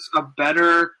gives us a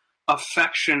better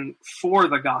affection for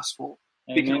the gospel.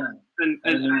 Amen. And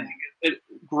I think it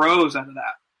grows out of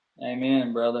that.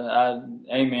 Amen, brother.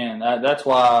 Amen. That's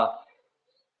why,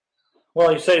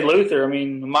 well, you say Luther, I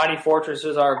mean, the mighty fortress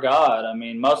is our God. I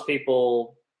mean, most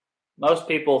people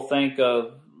think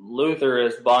of Luther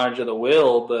as bondage of the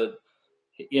will, but,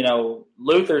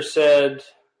 Luther said,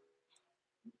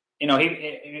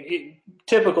 he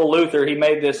typical Luther, he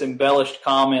made this embellished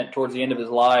comment towards the end of his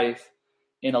life.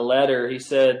 in a letter. He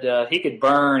said he could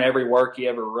burn every work he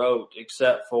ever wrote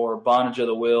except for Bondage of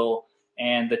the Will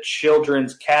and the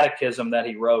Children's Catechism that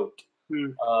he wrote.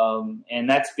 And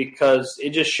that's because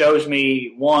it just shows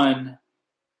me, one,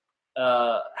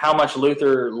 how much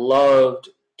Luther loved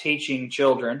teaching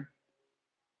children.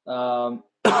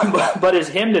 But his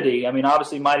hymnody, I mean,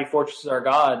 obviously Mighty Fortress is Our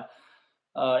God,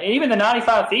 and even the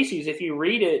 95 Theses, if you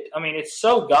read it, I mean, it's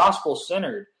so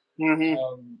gospel-centered.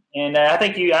 And I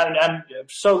think I'm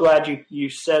so glad you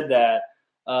said that.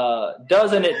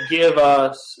 Doesn't it give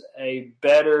us a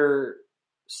better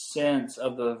sense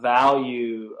of the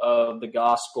value of the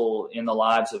gospel in the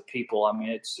lives of people? I mean,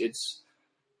 it's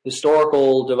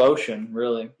historical devotion,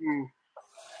 really.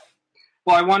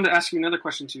 Well, I wanted to ask you another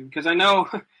question too, because I know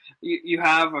you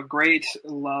have a great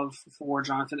love for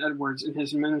Jonathan Edwards in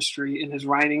his ministry, in his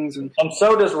writings, and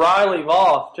so does Riley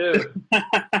Voth too.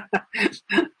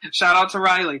 Shout out to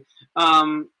Riley.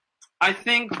 I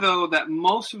think though that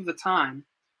most of the time,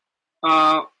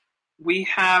 we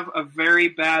have a very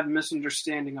bad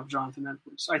misunderstanding of Jonathan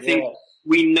Edwards. I think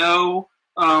we know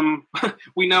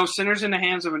sinners in the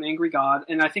hands of an angry God,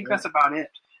 and I think that's about it.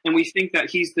 And we think that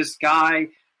he's this guy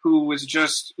who was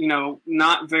just,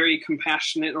 not very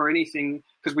compassionate or anything,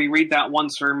 because we read that one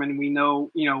sermon, we know,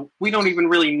 we don't even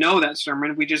really know that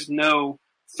sermon. We just know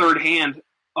third hand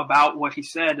about what he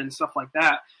said and stuff like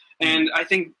that. And I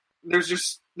think there's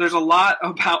a lot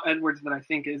about Edwards that I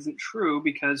think isn't true,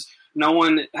 because no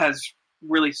one has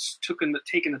really taken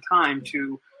the time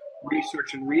to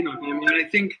research and read on him. And I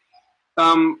think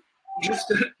just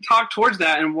to talk towards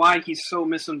that and why he's so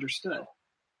misunderstood.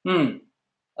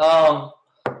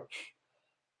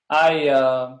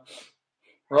 I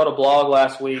wrote a blog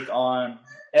last week on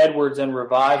Edwards and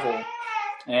revival,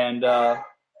 and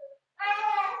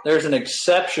there's an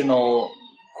exceptional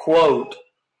quote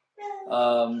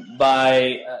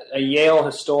by a Yale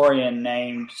historian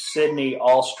named Sidney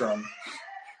Alstrom.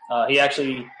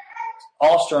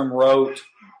 Alstrom wrote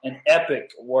an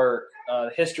epic work,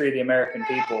 History of the American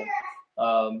People,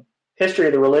 History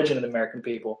of the Religion of the American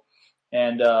People.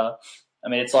 And,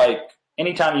 it's like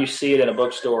anytime you see it in a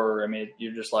bookstore,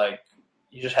 you're just like,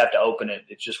 you just have to open it.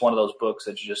 It's just one of those books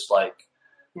that you just like,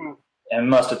 and it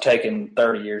must have taken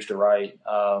 30 years to write.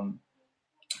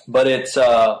 But it's,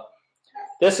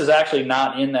 this is actually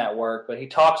not in that work, but he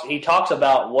talks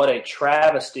about what a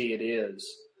travesty it is,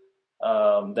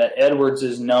 that Edwards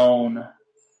is known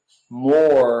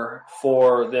more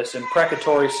for this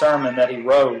imprecatory sermon that he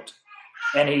wrote,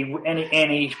 and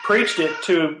he preached it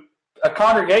to a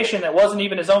congregation that wasn't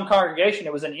even his own congregation.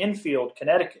 It was in Enfield,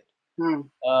 Connecticut.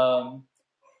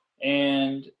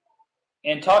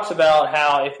 And talks about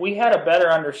how if we had a better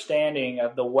understanding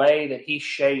of the way that he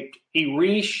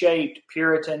reshaped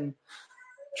Puritan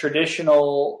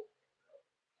traditional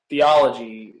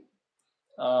theology,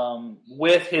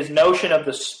 with his notion of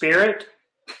the Spirit,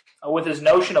 with his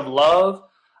notion of love,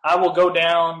 I will go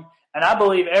down, and I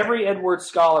believe every Edwards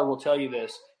scholar will tell you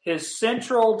this, his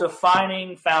central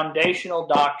defining foundational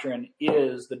doctrine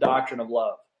is the doctrine of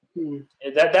love.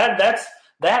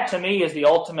 That to me is the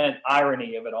ultimate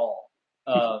irony of it all.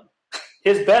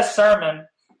 His best sermon,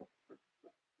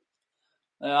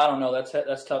 I don't know,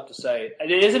 that's tough to say.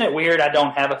 Isn't it weird I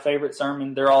don't have a favorite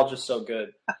sermon? They're all just so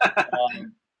good.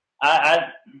 You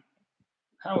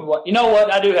know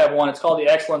what? I do have one. It's called The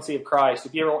Excellency of Christ.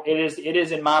 It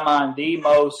is in my mind the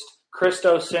most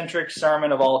Christocentric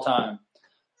sermon of all time.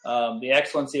 The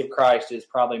Excellency of Christ is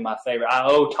probably my favorite. I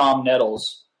owe Tom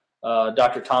Nettles,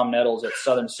 Dr. Tom Nettles at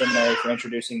Southern Seminary, for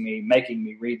making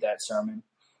me read that sermon.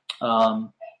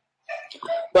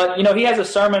 But he has a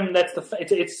sermon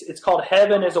it's called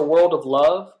Heaven is a World of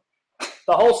Love.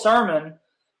 The whole sermon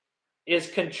is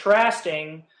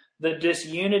contrasting the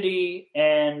disunity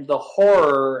and the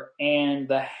horror and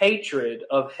the hatred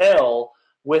of hell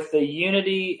with the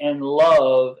unity and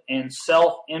love and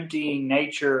self-emptying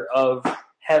nature of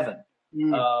heaven.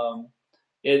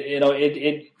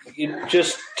 It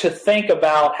just to think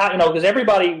about how, because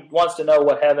everybody wants to know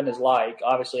what heaven is like.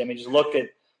 Obviously, just look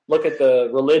at the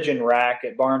religion rack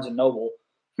at Barnes and Noble,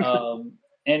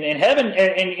 and heaven,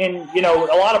 and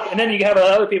a lot of, and then you have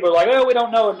other people who are like, oh, we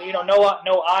don't know,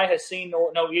 no eye has seen,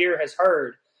 no ear has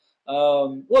heard.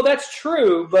 Well, that's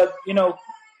true, but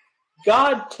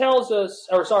God tells us,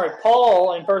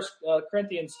 Paul in 1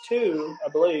 Corinthians 2, I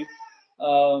believe,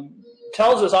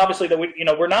 tells us obviously that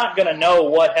we're not going to know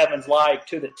what heaven's like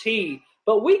to the T,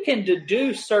 but we can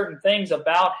deduce certain things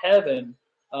about heaven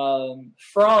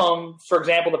from, for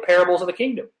example, the parables of the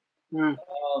kingdom.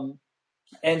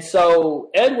 And so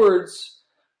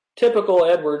typical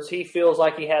Edwards, he feels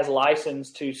like he has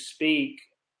license to speak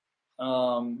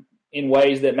in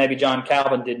ways that maybe John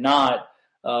Calvin did not,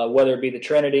 whether it be the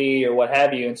Trinity or what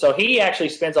have you. And so he actually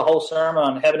spends a whole sermon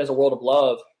on heaven as a world of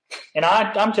love. And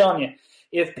I'm telling you,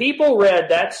 if people read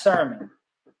that sermon,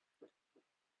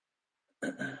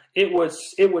 it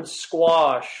would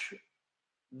squash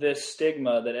this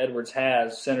stigma that Edwards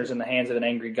has, sinners in the hands of an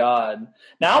angry God.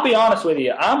 Now, I'll be honest with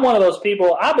you. I'm one of those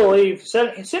people. I believe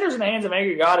sinners in the hands of an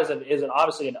angry God is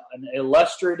obviously an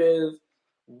illustrative,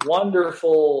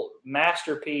 wonderful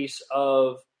masterpiece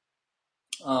of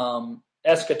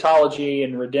eschatology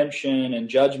and redemption and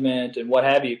judgment and what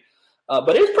have you.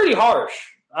 But it's pretty harsh.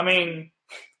 I mean,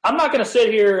 I'm not going to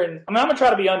sit here and I'm going to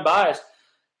try to be unbiased.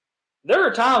 There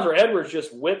are times where Edwards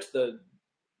just whips the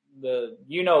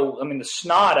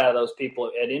snot out of those people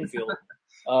at infield.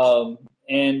 But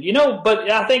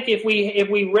I think if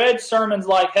we read sermons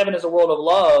like Heaven is a World of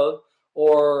Love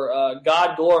or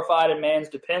God Glorified in Man's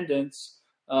Dependence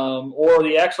or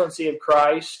The Excellency of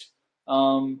Christ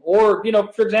or,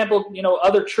 for example,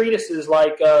 other treatises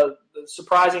like The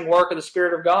Surprising Work of the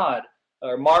Spirit of God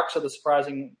or Marks of the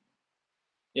Surprising,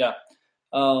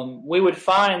 we would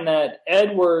find that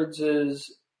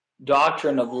Edwards's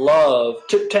doctrine of love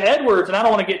to Edwards, and I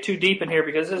don't want to get too deep in here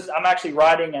because I'm actually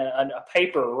writing a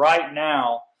paper right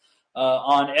now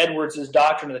on Edwards's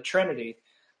doctrine of the Trinity.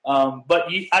 But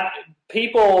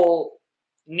people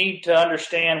need to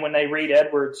understand when they read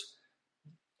Edwards.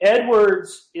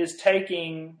 Edwards is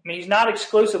taking, he's not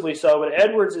exclusively so, but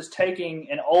Edwards is taking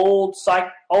an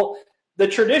the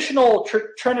traditional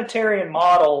Trinitarian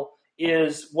model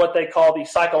is what they call the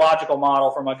psychological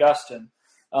model from Augustine.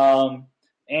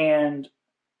 And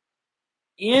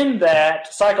in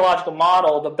that psychological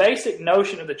model, the basic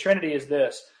notion of the Trinity is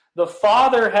this. The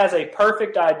Father has a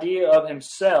perfect idea of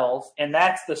himself, and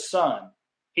that's the Son.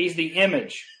 He's the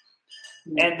image.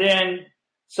 And then,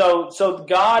 so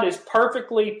God is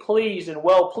perfectly pleased and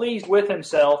well pleased with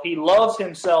himself. He loves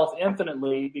himself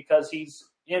infinitely because he's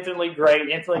infinitely great,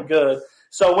 infinitely good.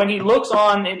 So when he looks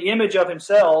on an image of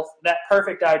himself, that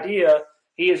perfect idea,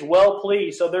 he is well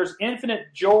pleased. So there's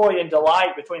infinite joy and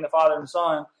delight between the Father and the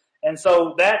Son. And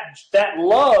so that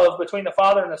love between the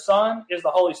Father and the Son is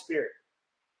the Holy Spirit.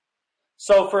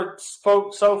 So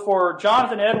for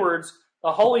Jonathan Edwards,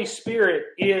 the Holy Spirit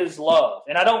is love.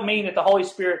 And I don't mean that the Holy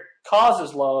Spirit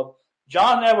causes love.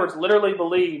 Jonathan Edwards literally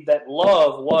believed that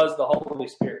love was the Holy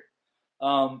Spirit.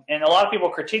 And a lot of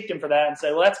people critiqued him for that and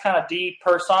say, well, that's kind of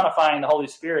depersonifying the Holy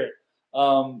Spirit.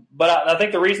 But I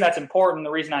think the reason that's important,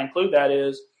 the reason I include that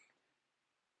is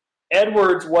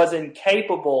Edwards was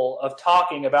incapable of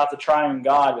talking about the triune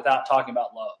God without talking about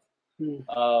love.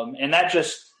 And that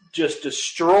just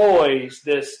destroys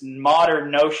this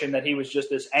modern notion that he was just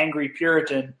this angry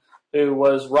Puritan who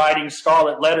was writing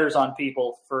scarlet letters on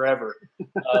people forever.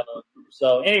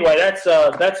 So anyway,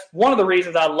 that's one of the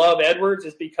reasons I love Edwards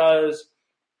is because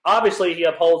obviously he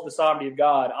upholds the sovereignty of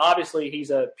God. Obviously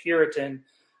he's a Puritan.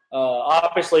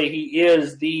 Obviously he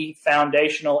is he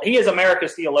is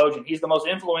America's theologian. He's the most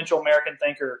influential American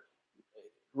thinker,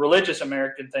 religious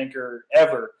American thinker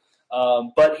ever.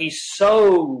 But he's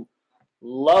so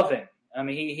loving. I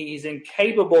mean, he's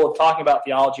incapable of talking about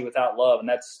theology without love, and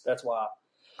that's why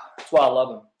I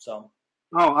love him. So.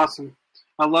 Oh, awesome!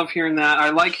 I love hearing that.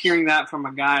 I like hearing that from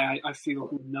a guy I feel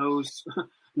who knows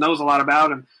a lot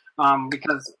about him.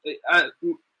 Because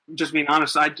just being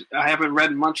honest, I haven't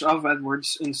read much of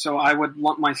Edwards, and so I would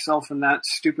lump myself in that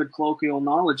stupid colloquial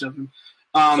knowledge of him.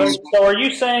 So are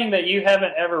you saying that you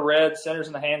haven't ever read "Sinners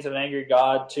in the Hands of an Angry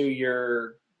God" to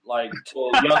your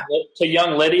to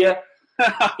young Lydia?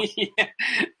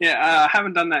 I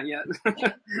haven't done that yet.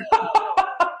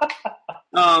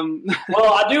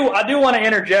 Well, I do want to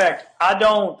interject.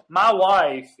 My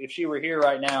wife, if she were here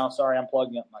right now, sorry, I'm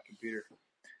plugging up my computer.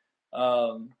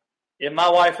 If my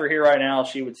wife were here right now,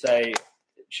 she would say,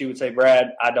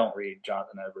 Brad, I don't read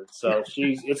Jonathan Edwards. So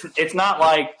it's not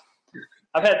like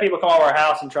I've had people come over our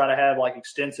house and try to have like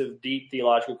extensive, deep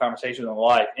theological conversations with my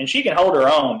wife, and she can hold her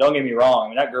own. Don't get me wrong. I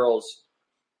mean, that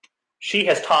she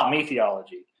has taught me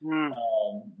theology.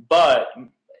 But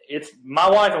it's my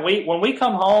wife, and when we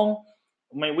come home,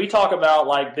 I mean, we talk about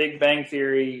like Big Bang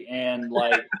Theory and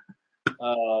like,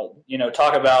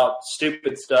 talk about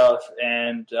stupid stuff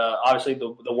and obviously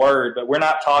the word, but we're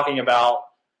not talking about,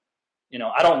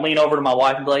 I don't lean over to my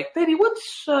wife and be like, baby,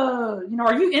 what's, are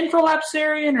you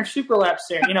infralapsarian or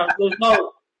supralapsarian?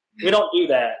 We don't do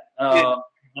that.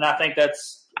 And I think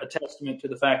that's a testament to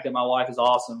the fact that my wife is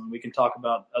awesome and we can talk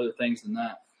about other things than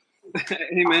that.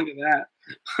 Amen to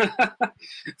that.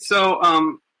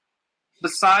 So,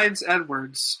 besides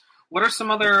Edwards, what are some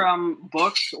other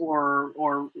books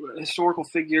or historical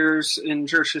figures in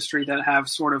church history that have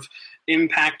sort of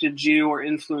impacted you or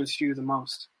influenced you the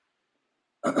most?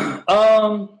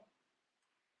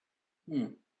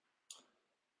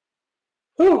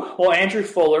 Well, Andrew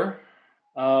Fuller.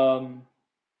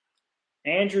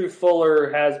 Andrew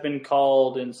Fuller has been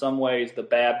called in some ways the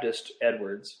Baptist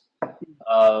Edwards,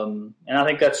 and I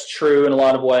think that's true in a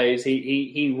lot of ways.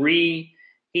 He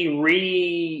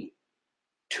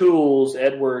retools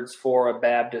Edwards for a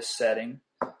Baptist setting.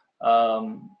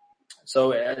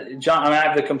 So, John, I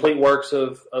have the complete works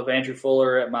of Andrew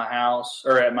Fuller at my house,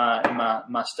 or at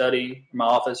my study, my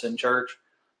office in church.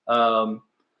 The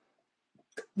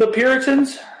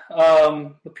Puritans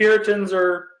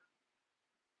are,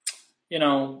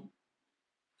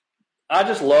 I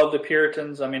just love the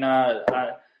Puritans. I mean,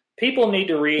 people need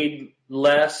to read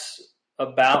less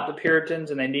about the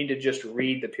Puritans, and they need to just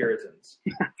read the Puritans.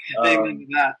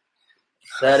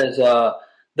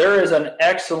 There is an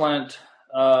excellent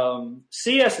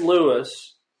C.S.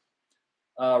 Lewis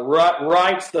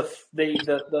writes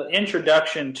the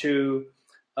introduction to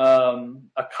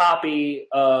a copy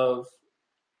of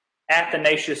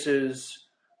Athanasius's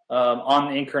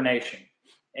On the Incarnation,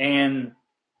 and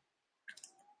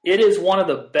it is one of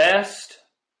the best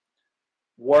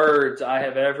words I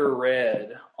have ever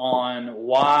read on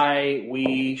why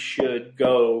we should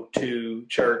go to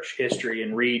church history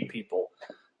and read people.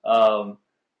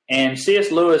 And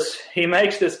C.S. Lewis, he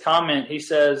makes this comment. He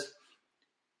says,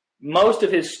 most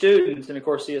of his students, and of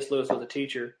course C.S. Lewis was a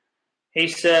teacher, he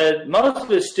said most of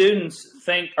his students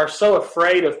are so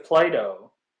afraid of Plato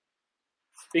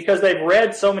because they've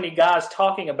read so many guys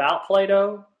talking about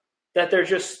Plato that they're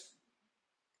just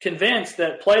convinced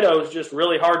that Plato is just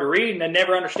really hard to read and they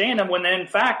never understand him, when in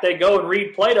fact they go and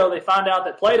read Plato, they find out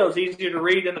that Plato is easier to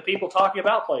read than the people talking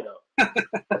about Plato.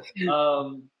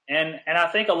 And I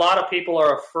think a lot of people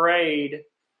are afraid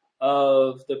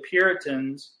of the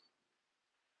Puritans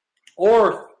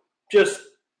or just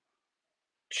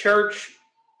church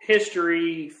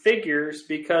history figures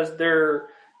because they're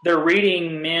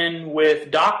reading men with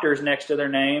doctors next to their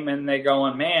name, and they're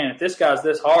going, man, if this guy's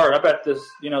this hard, I bet this,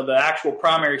 the actual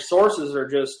primary sources are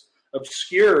just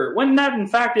obscure. When that, in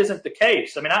fact, isn't the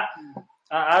case. I mean,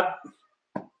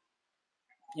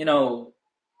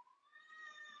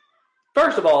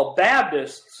 first of all,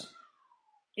 Baptists,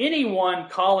 anyone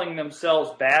calling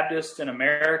themselves Baptists in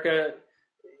America,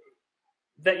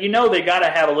 that they got to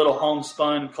have a little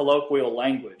homespun colloquial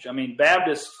language. I mean,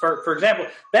 Baptists, for example,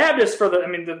 Baptists for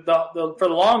the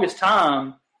longest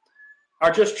time are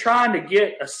just trying to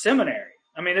get a seminary.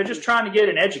 I mean, they're just trying to get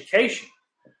an education.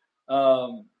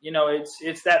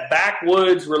 It's that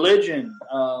backwoods religion.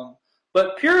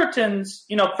 But Puritans,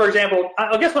 for example,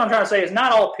 I guess what I'm trying to say is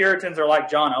not all Puritans are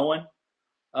like John Owen.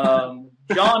 John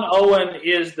Owen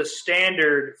is the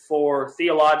standard for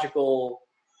theological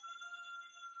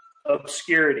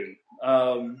obscurity.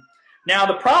 Now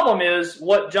the problem is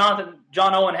what John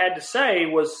Owen had to say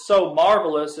was so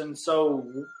marvelous and so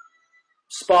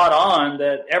spot on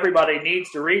that everybody needs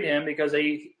to read him because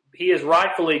he is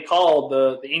rightfully called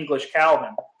the English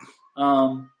Calvin.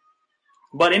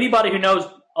 But anybody who knows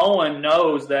Owen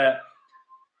knows that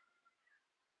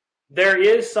there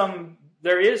is some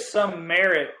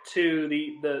merit to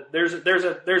there's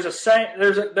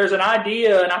an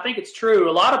idea, and I think it's true.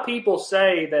 A lot of people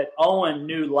say that Owen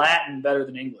knew Latin better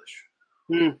than English,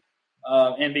 and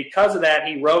because of that,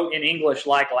 he wrote in English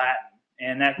like Latin,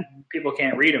 and that people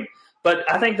can't read him. But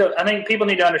I think people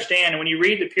need to understand, when you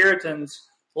read the Puritans,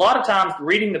 a lot of times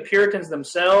reading the Puritans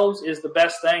themselves is the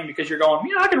best thing because you're going,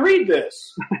 I can read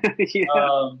this,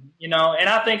 and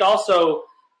I think also.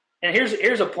 And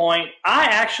here's a point. I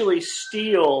actually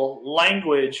steal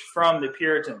language from the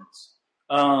Puritans.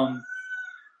 I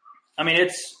mean,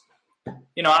 it's,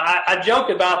 I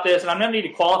joke about this, and I'm going to need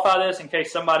to qualify this in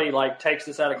case somebody takes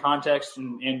this out of context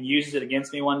and uses it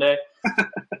against me one day.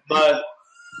 But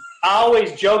I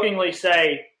always jokingly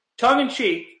say, tongue in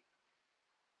cheek,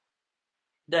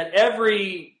 that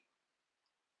every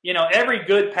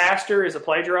good pastor is a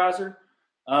plagiarizer.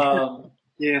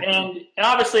 Yeah. And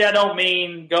obviously I don't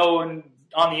mean go on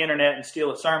the internet and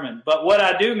steal a sermon. But what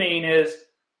I do mean is,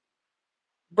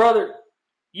 brother,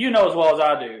 you know as well as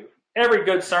I do, every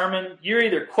good sermon, you're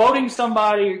either quoting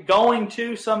somebody, going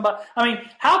to somebody. I mean,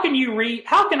 how can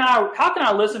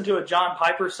I listen to a John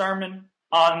Piper sermon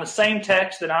on the same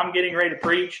text that I'm getting ready to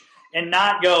preach and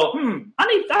not go, I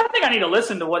think I need to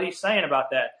listen to what he's saying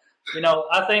about that.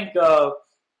 I think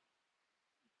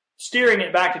steering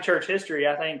it back to church history,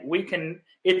 I think we can.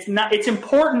 It's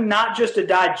important not just to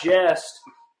digest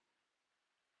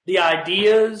the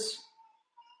ideas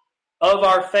of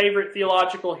our favorite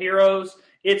theological heroes.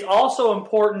 It's also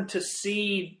important to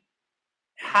see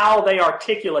how they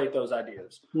articulate those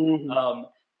ideas. Mm-hmm.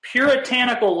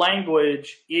 Puritanical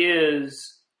language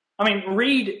is,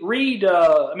 read.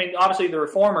 Obviously the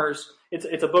Reformers.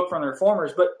 It's a book from the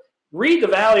Reformers, but read the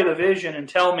Valley of the Vision and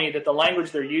tell me that the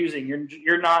language they're using,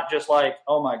 you're not just like,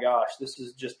 oh my gosh, this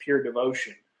is just pure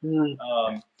devotion.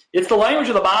 Mm-hmm. It's the language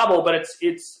of the Bible, but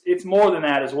it's more than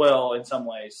that as well in some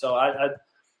ways. So I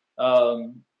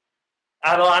know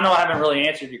I haven't really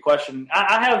answered your question.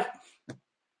 I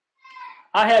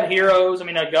have heroes.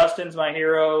 Augustine's my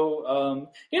hero.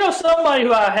 Somebody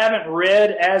who I haven't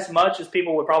read as much as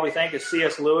people would probably think is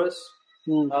C.S. Lewis.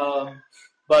 Mm-hmm.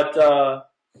 I'm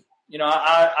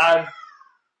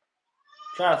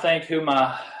trying to think who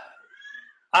I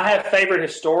have favorite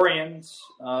historians.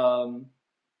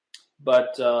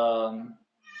 But if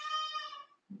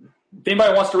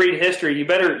anybody wants to read history, you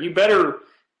better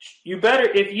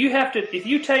if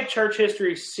you take church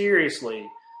history seriously,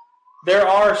 there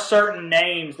are certain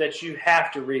names that you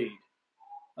have to read.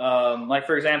 Like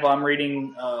for example, I'm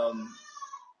reading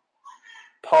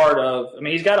part of.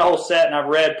 He's got a whole set, and I've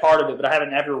read part of it, but I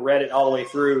haven't ever read it all the way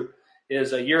through.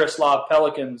 Is Yaroslav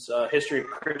Pelikan's History of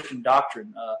Christian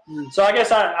Doctrine. So I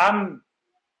guess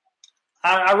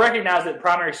I recognize that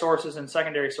primary sources and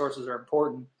secondary sources are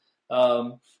important,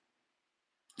 but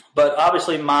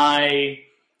obviously my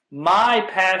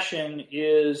passion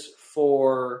is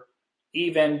for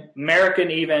American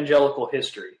evangelical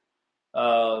history,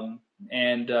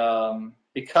 and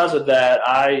because of that,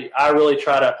 I really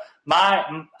try to.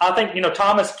 I think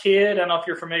Thomas Kidd. I don't know if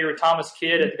you're familiar with Thomas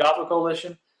Kidd at the Gospel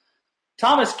Coalition.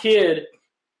 Thomas Kidd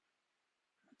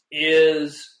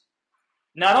is.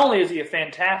 Not only is he a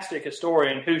fantastic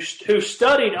historian who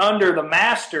studied under the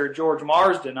master George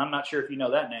Marsden, I'm not sure if you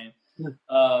know that name,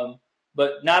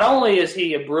 but not only is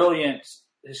he a brilliant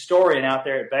historian out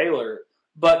there at Baylor,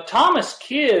 but Thomas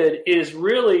Kidd is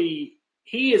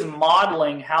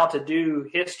modeling how to do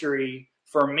history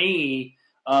for me,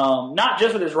 not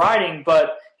just with his writing,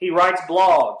 but he writes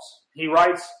blogs, he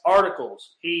writes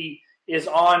articles, he is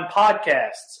on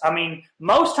podcasts.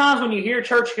 Most times when you hear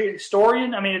church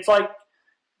historian, it's like,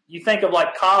 you think of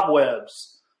like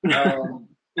cobwebs. These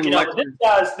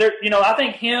guys, I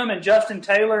think him and Justin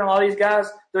Taylor and all these guys,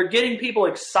 they're getting people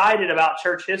excited about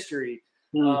church history.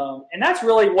 And that's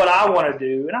really what I want to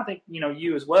do. And I think,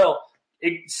 you as well,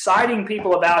 exciting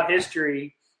people about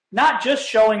history, not just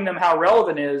showing them how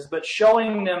relevant it is, but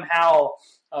showing them how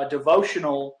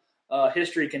devotional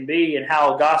history can be and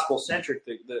how gospel-centric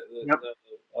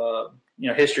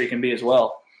history can be as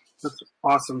well. That's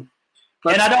awesome.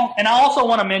 And I also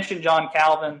want to mention John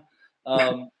Calvin.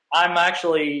 I'm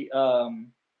actually.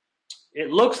 It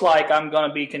looks like I'm going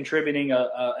to be contributing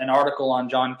an article on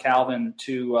John Calvin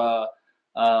to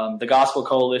the Gospel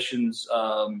Coalition's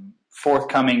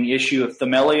forthcoming issue of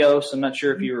Themelios. I'm not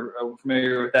sure if you're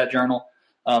familiar with that journal.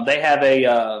 They have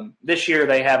this year.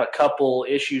 They have a couple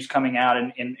issues coming out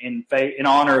in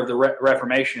honor of the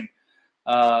Reformation,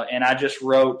 and I just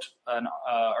wrote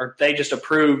or they just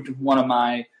approved one of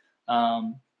my.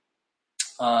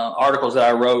 Articles that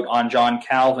I wrote on John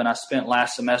Calvin. I spent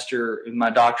last semester in my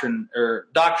Doctrine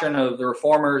of the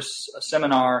Reformers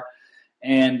seminar,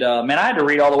 and I had to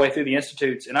read all the way through the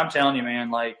Institutes. And I'm telling you,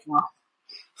 man, like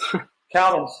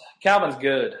Calvin's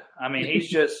good. He's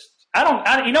just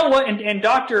you know what? And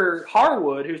Dr.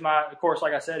 Harwood, who's of course,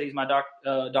 like I said, he's my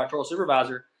doctoral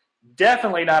supervisor.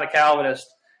 Definitely not a Calvinist,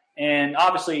 and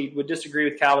obviously would disagree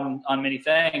with Calvin on many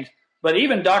things. But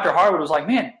even Dr. Harwood was like,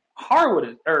 man.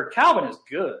 Calvin is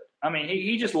good.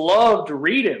 He just loved to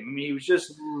read him. He was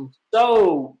just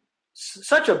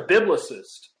such a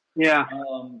biblicist. Yeah.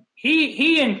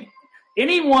 He and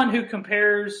anyone who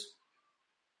compares,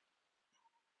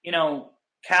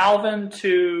 Calvin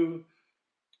to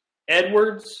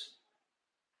Edwards.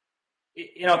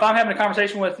 If I'm having a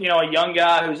conversation with a young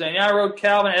guy who's saying, I wrote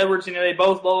Calvin, Edwards. They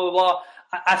both blah blah blah.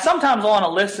 I sometimes want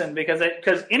to listen because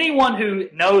anyone who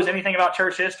knows anything about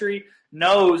church history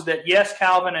knows that yes,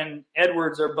 Calvin and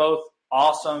Edwards are both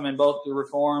awesome and both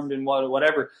Reformed and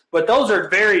whatever, but those are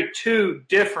two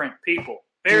different people,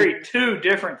 two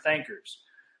different thinkers.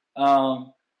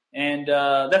 And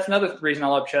that's another reason I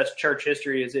love church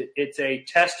history is it's a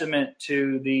testament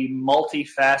to the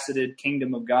multifaceted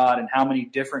kingdom of God and how many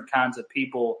different kinds of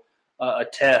people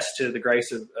attest to the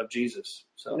grace of Jesus.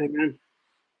 So,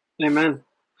 Amen.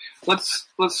 Let's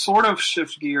sort of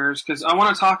shift gears because I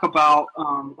want to talk about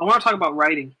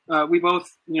writing. We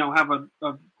both have a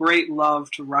great love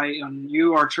to write, and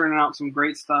you are churning out some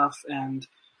great stuff. And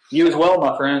you as well,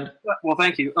 my friend. Well,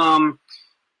 thank you.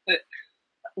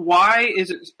 why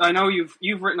is it? I know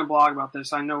you've written a blog about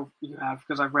this. I know you have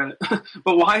because I've read it.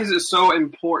 But why is it so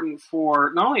important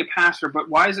for not only a pastor, but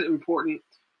why is it important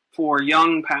for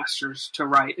young pastors to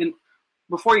write? And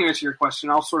before you answer your question,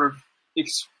 I'll sort of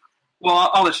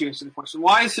I'll let you answer the question.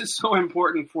 Why is it so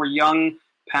important for young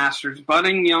pastors,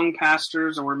 budding young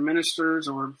pastors, or ministers,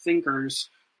 or thinkers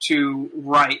to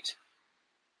write?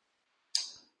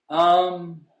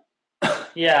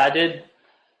 Yeah,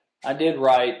 I did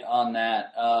write on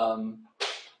that.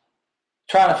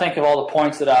 Trying to think of all the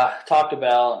points that I talked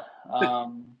about.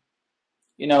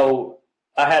 You know,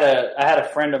 I had a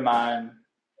friend of mine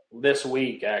this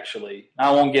week, actually.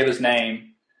 I won't give his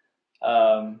name.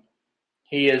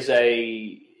 He is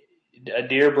a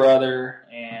dear brother,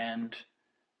 and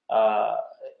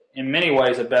in many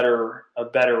ways a better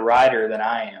writer than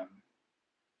I am.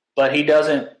 But he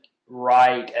doesn't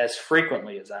write as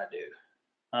frequently as I do.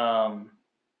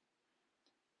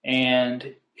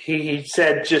 And he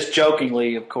said, just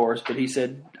jokingly, of course, but he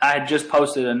said, I had just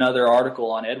posted another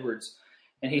article on Edwards,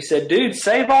 and he said, dude,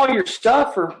 save all your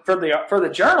stuff for the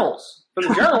journals, for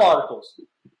the journal articles,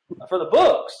 for the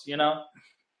books, you know.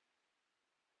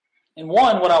 And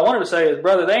what I wanted to say is,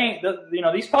 brother,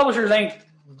 these publishers ain't,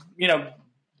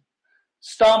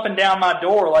 stomping down my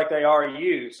door like they are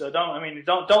you. So don't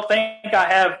think I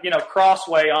have,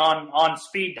 Crossway on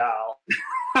speed dial.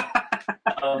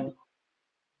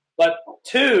 But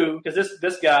two, because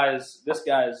this guy is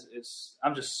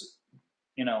I'm just,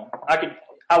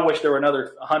 I wish there were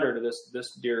another 100 of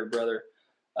this dear brother.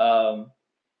 But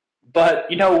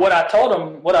what I told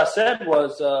him, what I said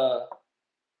was,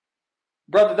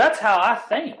 brother, that's how I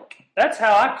think. That's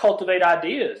how I cultivate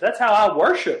ideas. That's how I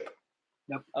worship.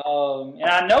 Yep. And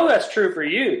I know that's true for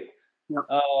you. Yep.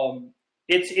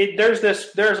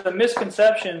 There's a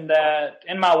misconception that,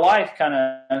 and my wife kind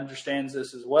of understands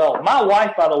this as well. My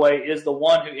wife, by the way, is the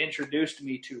one who introduced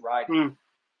me to writing.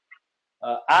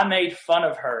 I made fun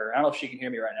of her. I don't know if she can hear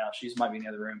me right now. She might be in the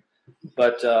other room.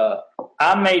 But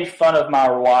I made fun of my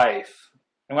wife.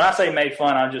 And when I say made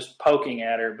fun, I'm just poking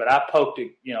at her, but I poked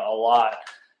it, a lot.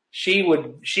 She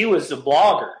was a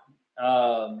blogger.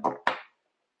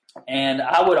 And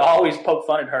I would always poke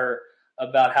fun at her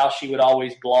about how she would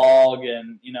always blog,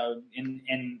 and in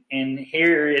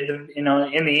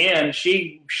the end,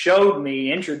 she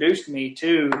introduced me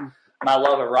to my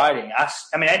love of writing.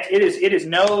 It is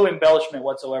no embellishment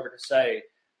whatsoever to say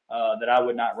that I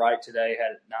would not write today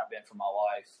had it not been for my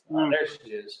wife. There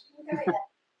she is.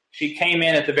 She came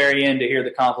in at the very end to hear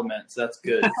the compliments. That's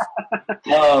good.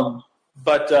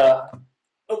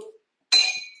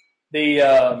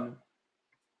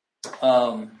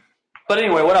 But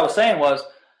anyway, what I was saying was,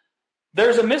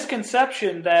 there's a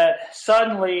misconception that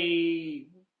suddenly,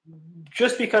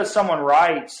 just because someone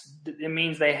writes, it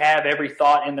means they have every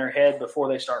thought in their head before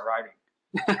they start writing.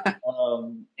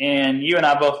 And you and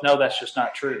I both know that's just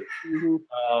not true.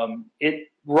 Mm-hmm.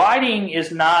 Writing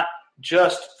is not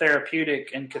just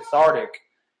therapeutic and cathartic.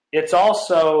 It's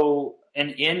also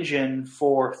an engine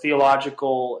for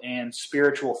theological and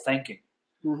spiritual thinking.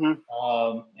 Mm-hmm.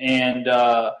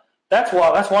 That's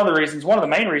one of the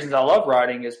main reasons I love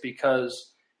writing, is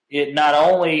because it not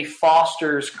only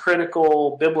fosters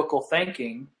critical biblical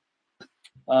thinking,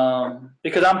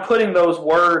 because I'm putting those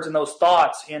words and those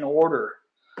thoughts in order,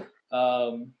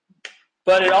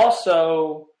 but it's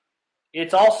also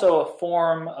a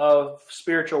form of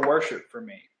spiritual worship for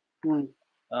me. You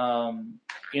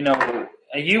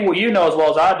know as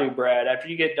well as I do, Brad. After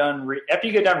you get done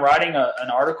writing an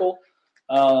article,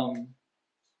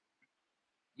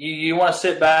 you want to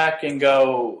sit back and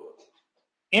go.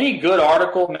 Any good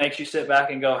article makes you sit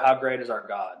back and go, "How great is our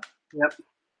God?" Yep.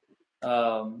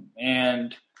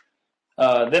 And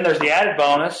then there's the added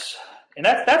bonus, and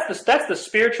that's the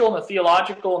spiritual and the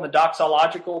theological and the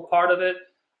doxological part of it.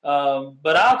 But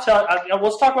let's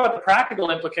talk about the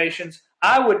practical implications.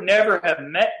 I would never have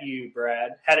met you,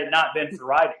 Brad, had it not been for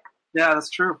writing. Yeah, that's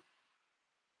true.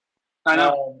 I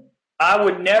know. I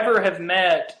would never have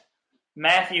met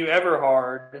Matthew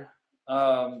Everhard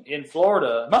in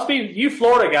Florida. It must be you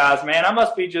Florida guys, man. I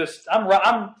must be just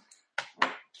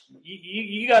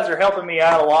you guys are helping me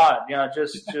out a lot,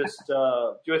 just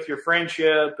with your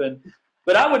friendship.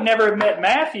 But I would never have met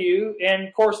Matthew, and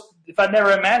of course, if I'd never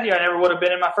met Matthew, I never would have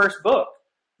been in my first book.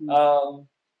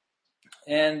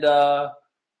 And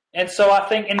so I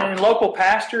think, and local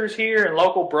pastors here and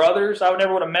local brothers, I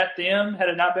never would have met them had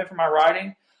it not been for my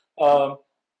writing.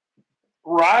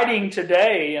 Writing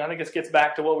today, and I think this gets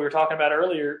back to what we were talking about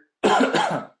earlier.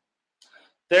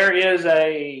 there is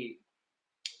a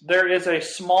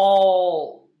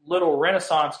small little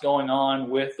renaissance going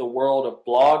on with the world of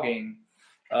blogging.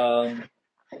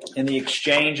 in the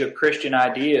exchange of Christian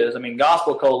ideas. I mean,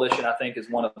 Gospel Coalition, I think, is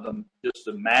one of just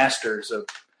the masters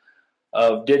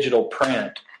of digital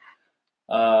print.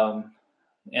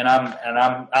 And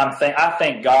I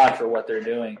thank God for what they're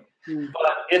doing.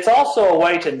 But it's also a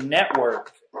way to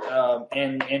network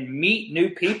and meet new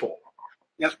people.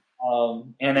 Yep.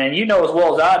 And then you know as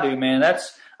well as I do, man.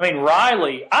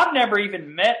 Riley. I've never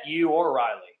even met you or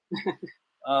Riley.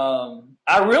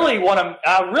 I really want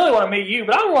to meet you,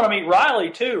 but I want to meet Riley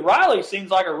too. Riley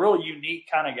seems like a real unique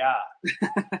kind of guy.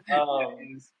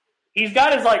 He's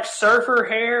got his like surfer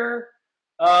hair,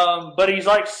 but he's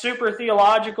like super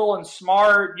theological and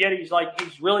smart. Yet he's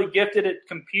really gifted at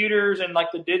computers and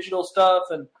like the digital stuff,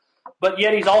 but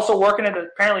yet he's also working at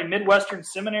apparently Midwestern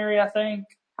Seminary, I think.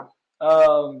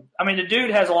 The dude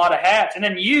has a lot of hats. And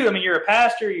then you're a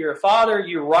pastor, you're a father,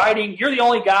 you're writing. You're the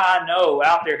only guy I know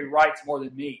out there who writes more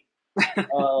than me.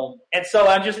 And so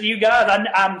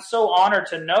I'm so honored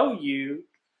to know you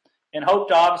and hope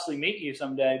to obviously meet you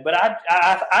someday. But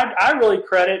I really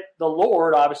credit the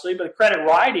Lord, obviously, but credit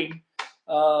writing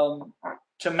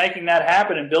to making that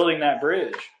happen and building that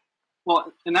bridge.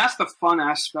 Well, and that's the fun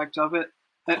aspect of it.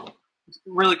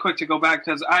 Really quick to go back,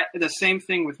 because the same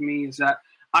thing with me is that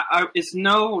it's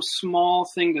no small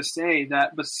thing to say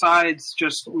that besides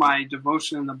just my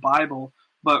devotion in the Bible,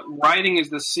 but writing is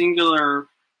the singular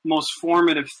most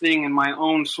formative thing in my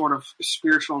own sort of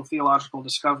spiritual and theological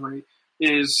discovery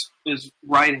is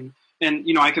writing. And,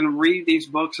 I can read these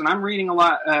books, and I'm reading a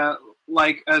lot,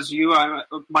 like as you,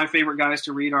 my favorite guys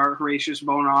to read are Horatius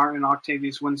Bonar and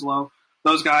Octavius Winslow.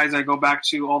 Those guys I go back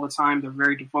to all the time. They're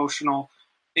very devotional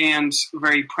and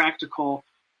very practical.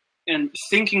 And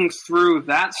thinking through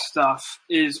that stuff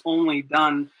is only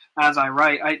done as I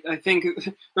write. I think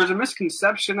there's a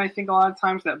misconception, I think, a lot of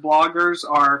times that bloggers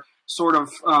are sort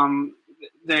of,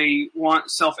 they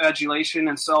want self-adulation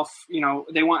and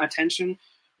they want attention.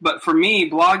 But for me,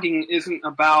 blogging isn't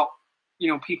about,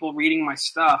 people reading my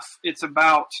stuff. It's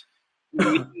about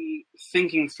me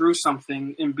thinking through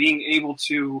something and being able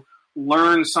to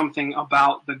learn something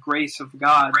about the grace of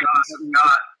God that I haven't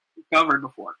discovered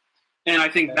before. And I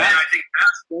think that's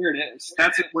where it is.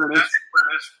 That's where it is.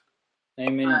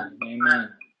 Amen. Amen.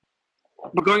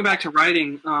 But going back to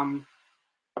writing,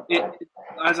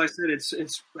 as I said,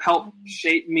 it's helped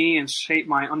shape me and shape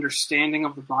my understanding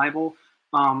of the Bible.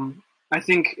 I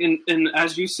think, in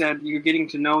as you said, you're getting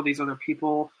to know these other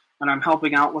people, and I'm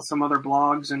helping out with some other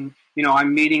blogs, and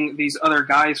I'm meeting these other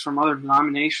guys from other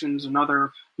denominations and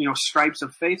other stripes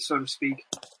of faith, so to speak,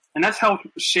 and that's helped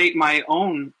shape my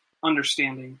own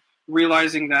understanding.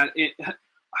 Realizing that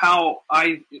how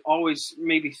I always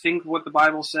maybe think what the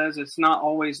Bible says, it's not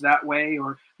always that way,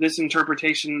 or this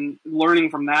interpretation, learning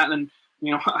from that. And,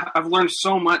 I've learned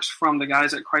so much from the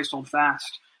guys at Christ Hold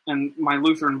Fast and my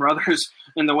Lutheran brothers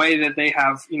and the way that they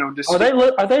have,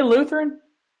 Are they Lutheran?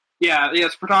 Yeah,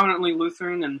 it's predominantly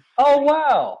Lutheran. And oh,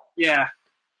 wow. Yeah.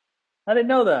 I didn't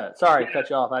know that. Sorry to cut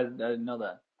you off. I didn't know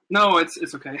that. No,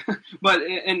 it's okay. But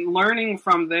in learning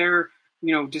from their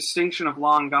distinction of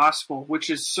law and gospel, which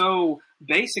is so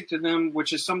basic to them,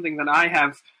 which is something that I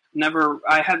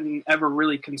hadn't ever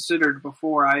really considered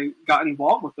before I got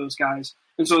involved with those guys.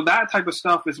 And so that type of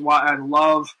stuff is why I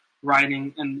love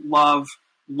writing and love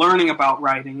learning about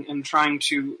writing and trying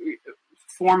to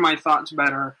form my thoughts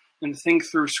better and think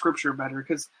through scripture better.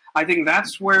 Because I think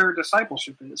that's where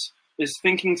discipleship is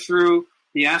thinking through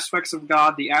the aspects of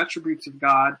God, the attributes of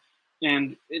God.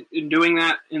 And in doing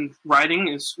that in writing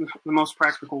is the most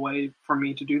practical way for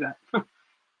me to do that.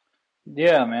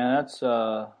 Yeah, man, that's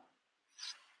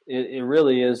it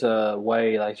really is a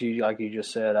way, like you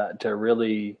just said, to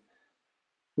really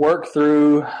work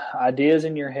through ideas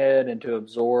in your head and to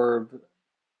absorb.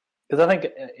 Because I think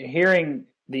hearing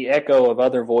the echo of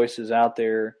other voices out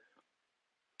there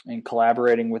and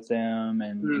collaborating with them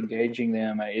and engaging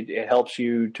them, it helps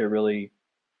you to really.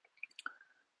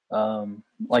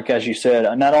 Like as you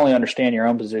said, not only understand your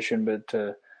own position, but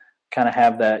to kind of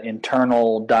have that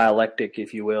internal dialectic,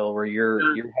 if you will, where you're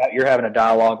having a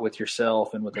dialogue with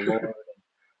yourself and with the Lord.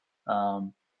 I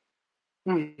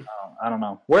don't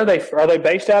know. Where are they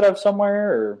based out of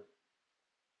somewhere or?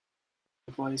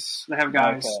 Place they have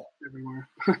guys everywhere.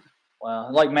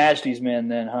 Wow, like Majesty's Men,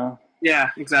 then, huh?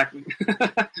 Yeah, exactly.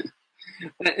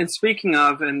 And speaking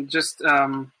of, and just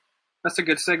that's a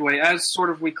good segue. As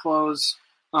sort of we close.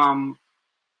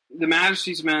 The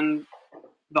Majesty's Men,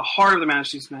 the heart of the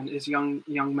Majesty's Men is young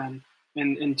men,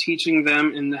 and teaching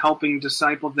them and helping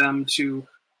disciple them to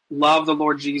love the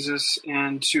Lord Jesus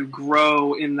and to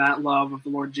grow in that love of the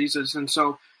Lord Jesus. And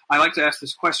so I like to ask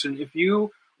this question: if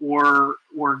you were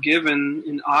given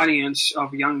an audience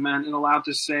of young men and allowed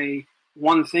to say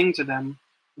one thing to them,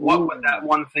 what would that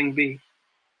one thing be?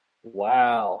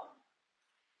 Wow.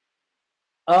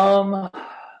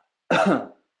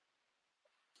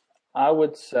 I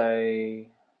would say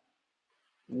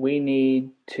we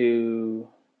need to,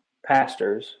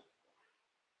 pastors,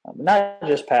 not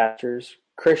just pastors,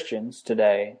 Christians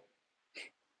today,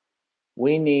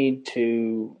 we need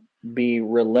to be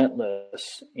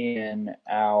relentless in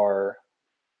our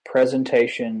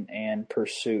presentation and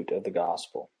pursuit of the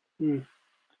gospel. Mm.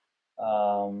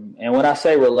 And when I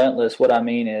say relentless, what I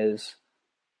mean is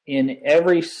in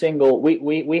every single,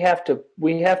 we have to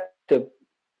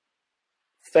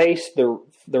face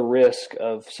the risk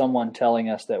of someone telling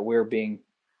us that we're being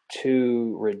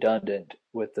too redundant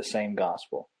with the same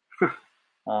gospel.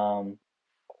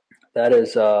 That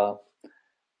is,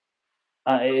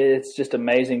 it's just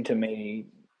amazing to me.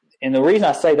 And the reason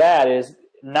I say that is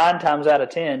 9 times out of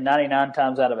 10, 99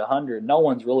 times out of 100, no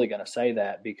one's really going to say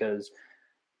that, because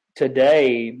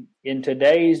today, in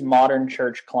today's modern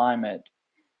church climate,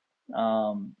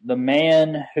 the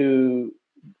man who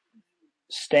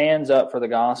stands up for the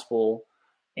gospel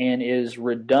and is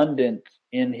redundant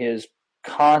in his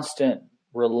constant,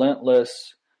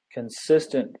 relentless,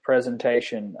 consistent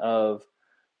presentation of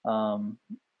the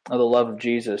love of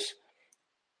Jesus,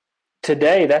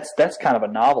 today that's kind of a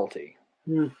novelty.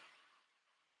 Mm.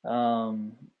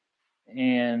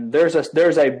 And there's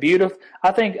a beautiful,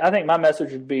 I think my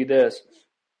message would be this: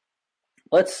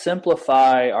 let's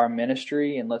simplify our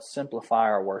ministry and let's simplify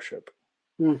our worship.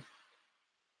 Mm.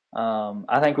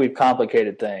 I think we've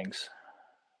complicated things.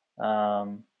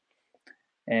 And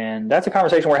that's a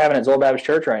conversation we're having at Zoll Baptist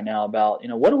Church right now about,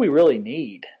 what do we really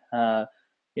need? The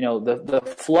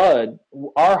flood,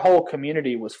 our whole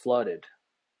community was flooded.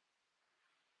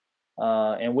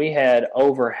 And we had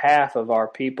over half of our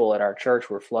people at our church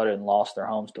were flooded and lost their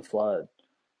homes to flood.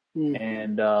 Mm.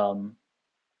 And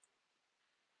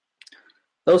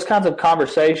those kinds of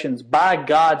conversations, by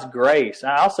God's grace,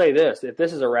 I'll say this: if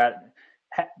this is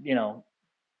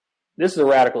this is a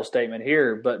radical statement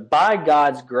here, but by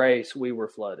God's grace, we were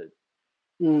flooded.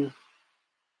 Mm.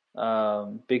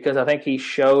 Because I think He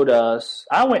showed us.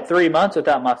 I went 3 months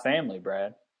without my family,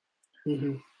 Brad.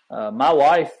 Mm-hmm. My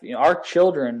wife, our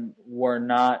children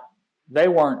weren't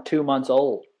 2 months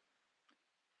old.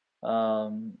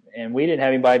 And we didn't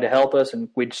have anybody to help us, and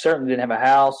we certainly didn't have a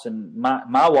house. And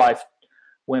my wife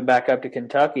went back up to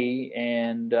Kentucky,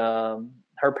 and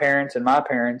her parents and my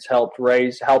parents helped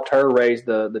her raise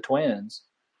the twins,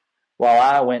 while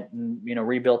I went and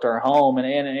rebuilt our home.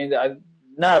 And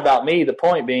not about me. The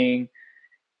point being,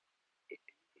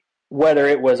 whether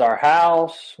it was our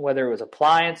house, whether it was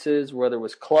appliances, whether it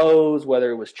was clothes,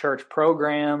 whether it was church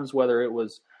programs, whether it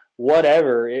was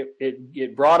whatever,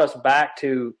 it brought us back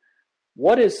to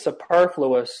what is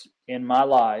superfluous in my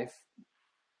life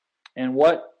and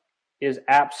what is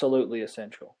absolutely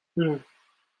essential. Mm.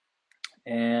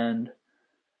 And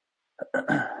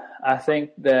I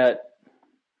think that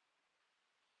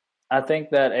not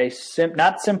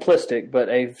simplistic, but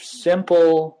a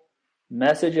simple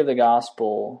message of the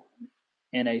gospel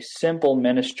in a simple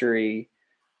ministry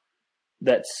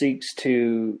that seeks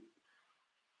to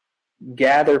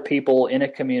gather people in a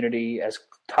community as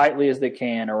tightly as they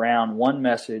can around one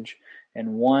message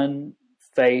and one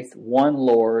faith, one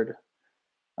Lord,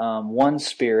 one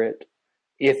Spirit.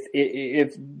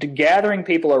 If gathering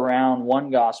people around one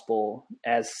gospel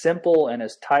as simple and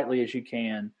as tightly as you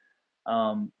can,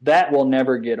 that will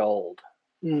never get old.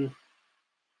 Mm.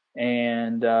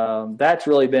 And that's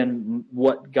really been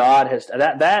what God has.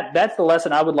 That's the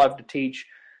lesson I would love to teach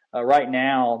right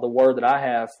now. The word that I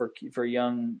have for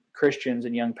young Christians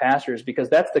and young pastors, because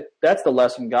that's the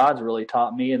lesson God's really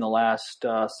taught me in the last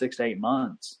 6 to 8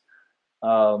 months.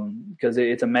 Because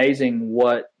it's amazing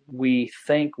what we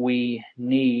think we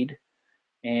need,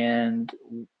 and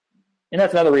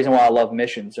that's another reason why I love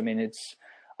missions. I mean, it's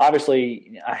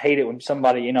obviously, I hate it when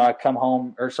somebody, I come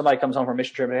home, or somebody comes home from a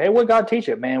mission trip and, hey, what did God teach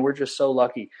you? Man, we're just so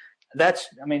lucky. If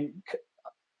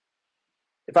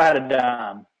I had a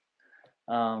dime,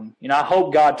 I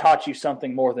hope God taught you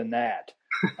something more than that.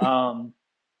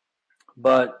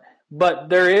 But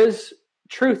there is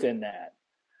truth in that.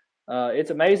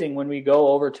 It's amazing when we go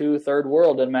over to third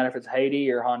world, doesn't matter if it's Haiti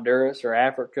or Honduras or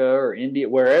Africa or India,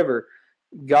 wherever,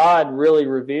 God really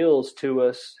reveals to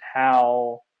us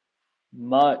how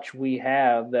much we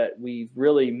have that we've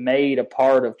really made a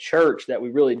part of church that we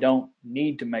really don't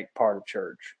need to make part of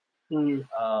church. Mm.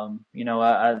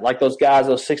 I like those guys,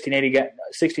 those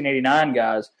 1689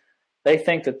 guys, they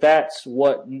think that that's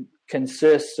what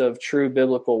consists of true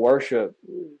biblical worship.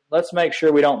 Let's make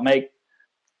sure we don't make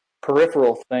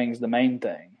peripheral things the main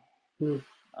thing. Mm.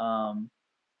 I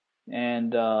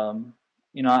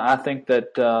think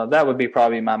that that would be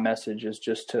probably my message, is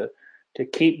just to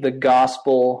keep the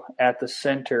gospel at the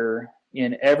center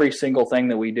in every single thing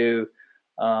that we do.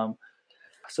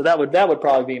 So that would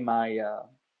probably be my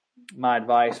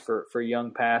advice for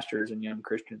young pastors and young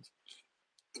Christians.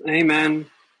 Amen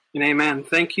and amen.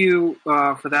 Thank you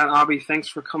for that, Abby. Thanks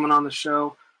for coming on the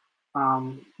show.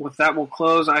 With that, we'll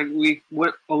close. We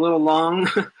went a little long,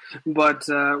 but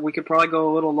we could probably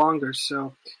go a little longer.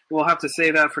 So we'll have to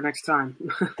say that for next time.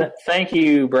 Thank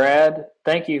you, Brad.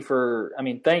 Thank you.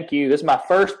 This is my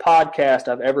first podcast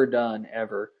I've ever done,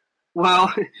 ever.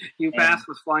 Well, you passed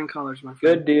with flying colors, my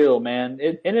friend. Good deal, man.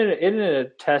 Isn't it a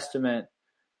testament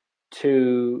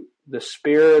to the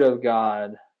Spirit of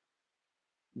God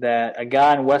that a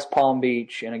guy in West Palm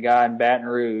Beach and a guy in Baton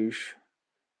Rouge,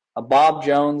 a Bob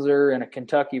Joneser and a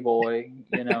Kentucky boy,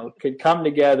 could come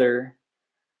together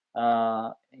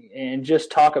and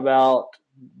just talk about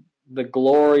the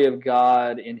glory of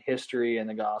God in history and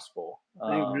the gospel.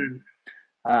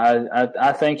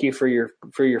 I thank you for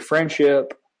your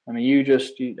friendship. I mean,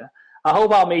 I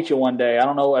hope I'll meet you one day. I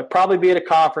don't know. I'd probably be at a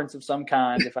conference of some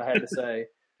kind, if I had to say.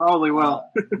 Probably will.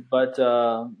 But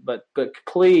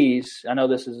please, I know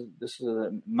this is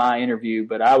my interview,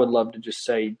 but I would love to just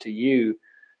say to you,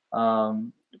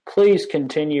 please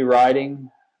continue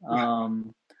writing.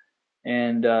 And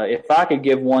if I could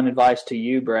give one advice to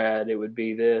you, Brad, it would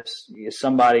be this: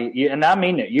 and I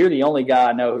mean it. You're the only guy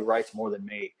I know who writes more than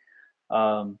me.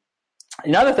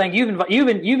 Another thing, you've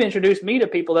introduced me to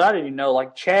people that I didn't even know,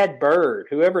 like Chad Bird.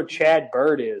 Whoever Chad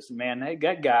Bird is, man,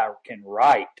 that guy can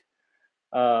write.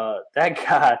 That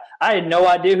guy, I had no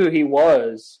idea who he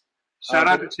was. Shout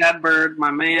out to Chad Bird,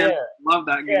 my man. Yeah, love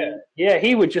that guy. Yeah,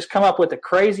 he would just come up with the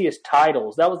craziest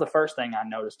titles. That was the first thing I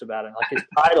noticed about him. Like, his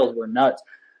titles were nuts.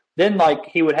 Then, like,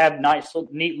 he would have nice,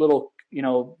 neat little,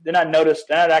 then I'd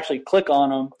actually click on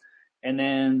them, and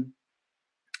then,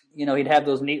 he'd have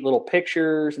those neat little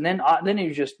pictures. And then he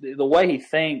just, the way he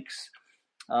thinks,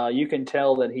 you can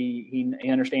tell that he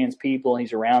understands people and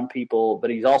he's around people,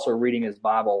 but he's also reading his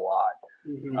Bible a lot.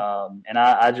 Mm-hmm. And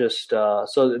I just,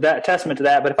 so that testament to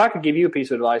that. But if I could give you a piece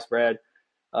of advice, Brad,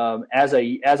 as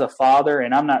a father,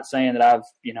 and I'm not saying that I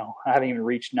haven't even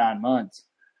reached 9 months.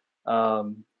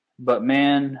 But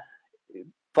man,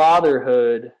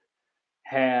 fatherhood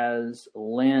has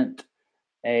lent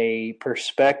a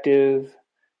perspective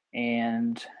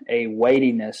and a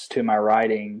weightiness to my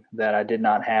writing that I did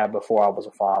not have before I was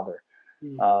a father.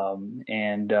 Mm-hmm.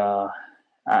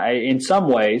 In some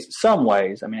ways,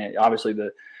 I mean, obviously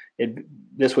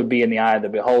this would be in the eye of the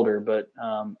beholder, but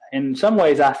in some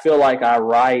ways I feel like I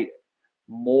write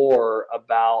more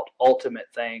about ultimate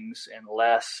things and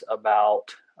less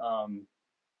about,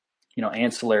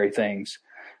 ancillary things.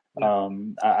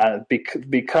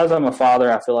 Because I'm a father,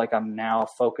 I feel like I'm now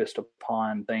focused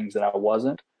upon things that I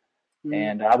wasn't. Mm-hmm.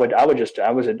 And I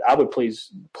would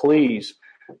please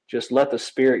just let the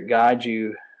Spirit guide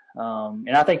you. And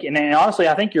honestly,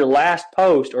 I think your last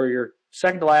post or your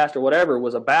second to last or whatever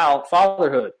was about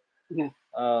fatherhood. Yeah.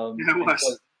 It was.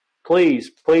 So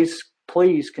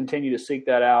please continue to seek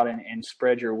that out and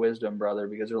spread your wisdom, brother,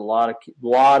 because there's a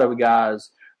lot of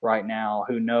guys right now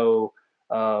who know,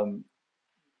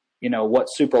 what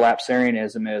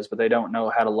supralapsarianism is, but they don't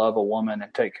know how to love a woman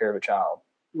and take care of a child.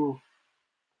 Ooh.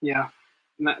 Yeah.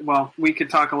 Well, we could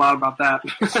talk a lot about that.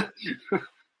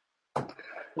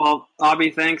 Well, Abby,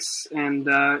 thanks, and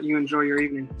you enjoy your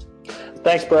evening.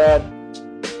 Thanks, Brad.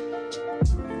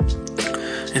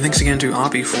 And thanks again to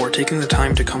Abby for taking the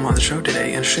time to come on the show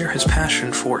today and share his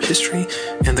passion for history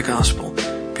and the gospel.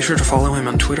 Be sure to follow him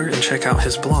on Twitter and check out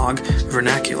his blog,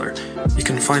 Vernacular. You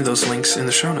can find those links in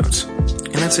the show notes.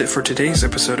 And that's it for today's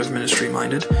episode of Ministry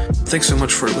Minded. Thanks so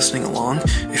much for listening along.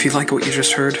 If you like what you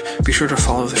just heard, be sure to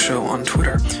follow the show on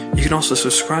Twitter. You can also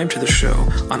subscribe to the show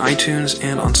on iTunes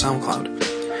and on SoundCloud.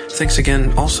 Thanks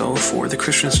again also for the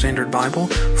Christian Standard Bible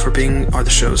for being the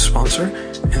show's sponsor.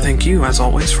 And thank you, as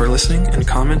always, for listening and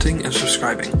commenting and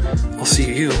subscribing. I'll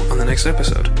see you on the next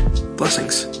episode.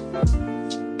 Blessings.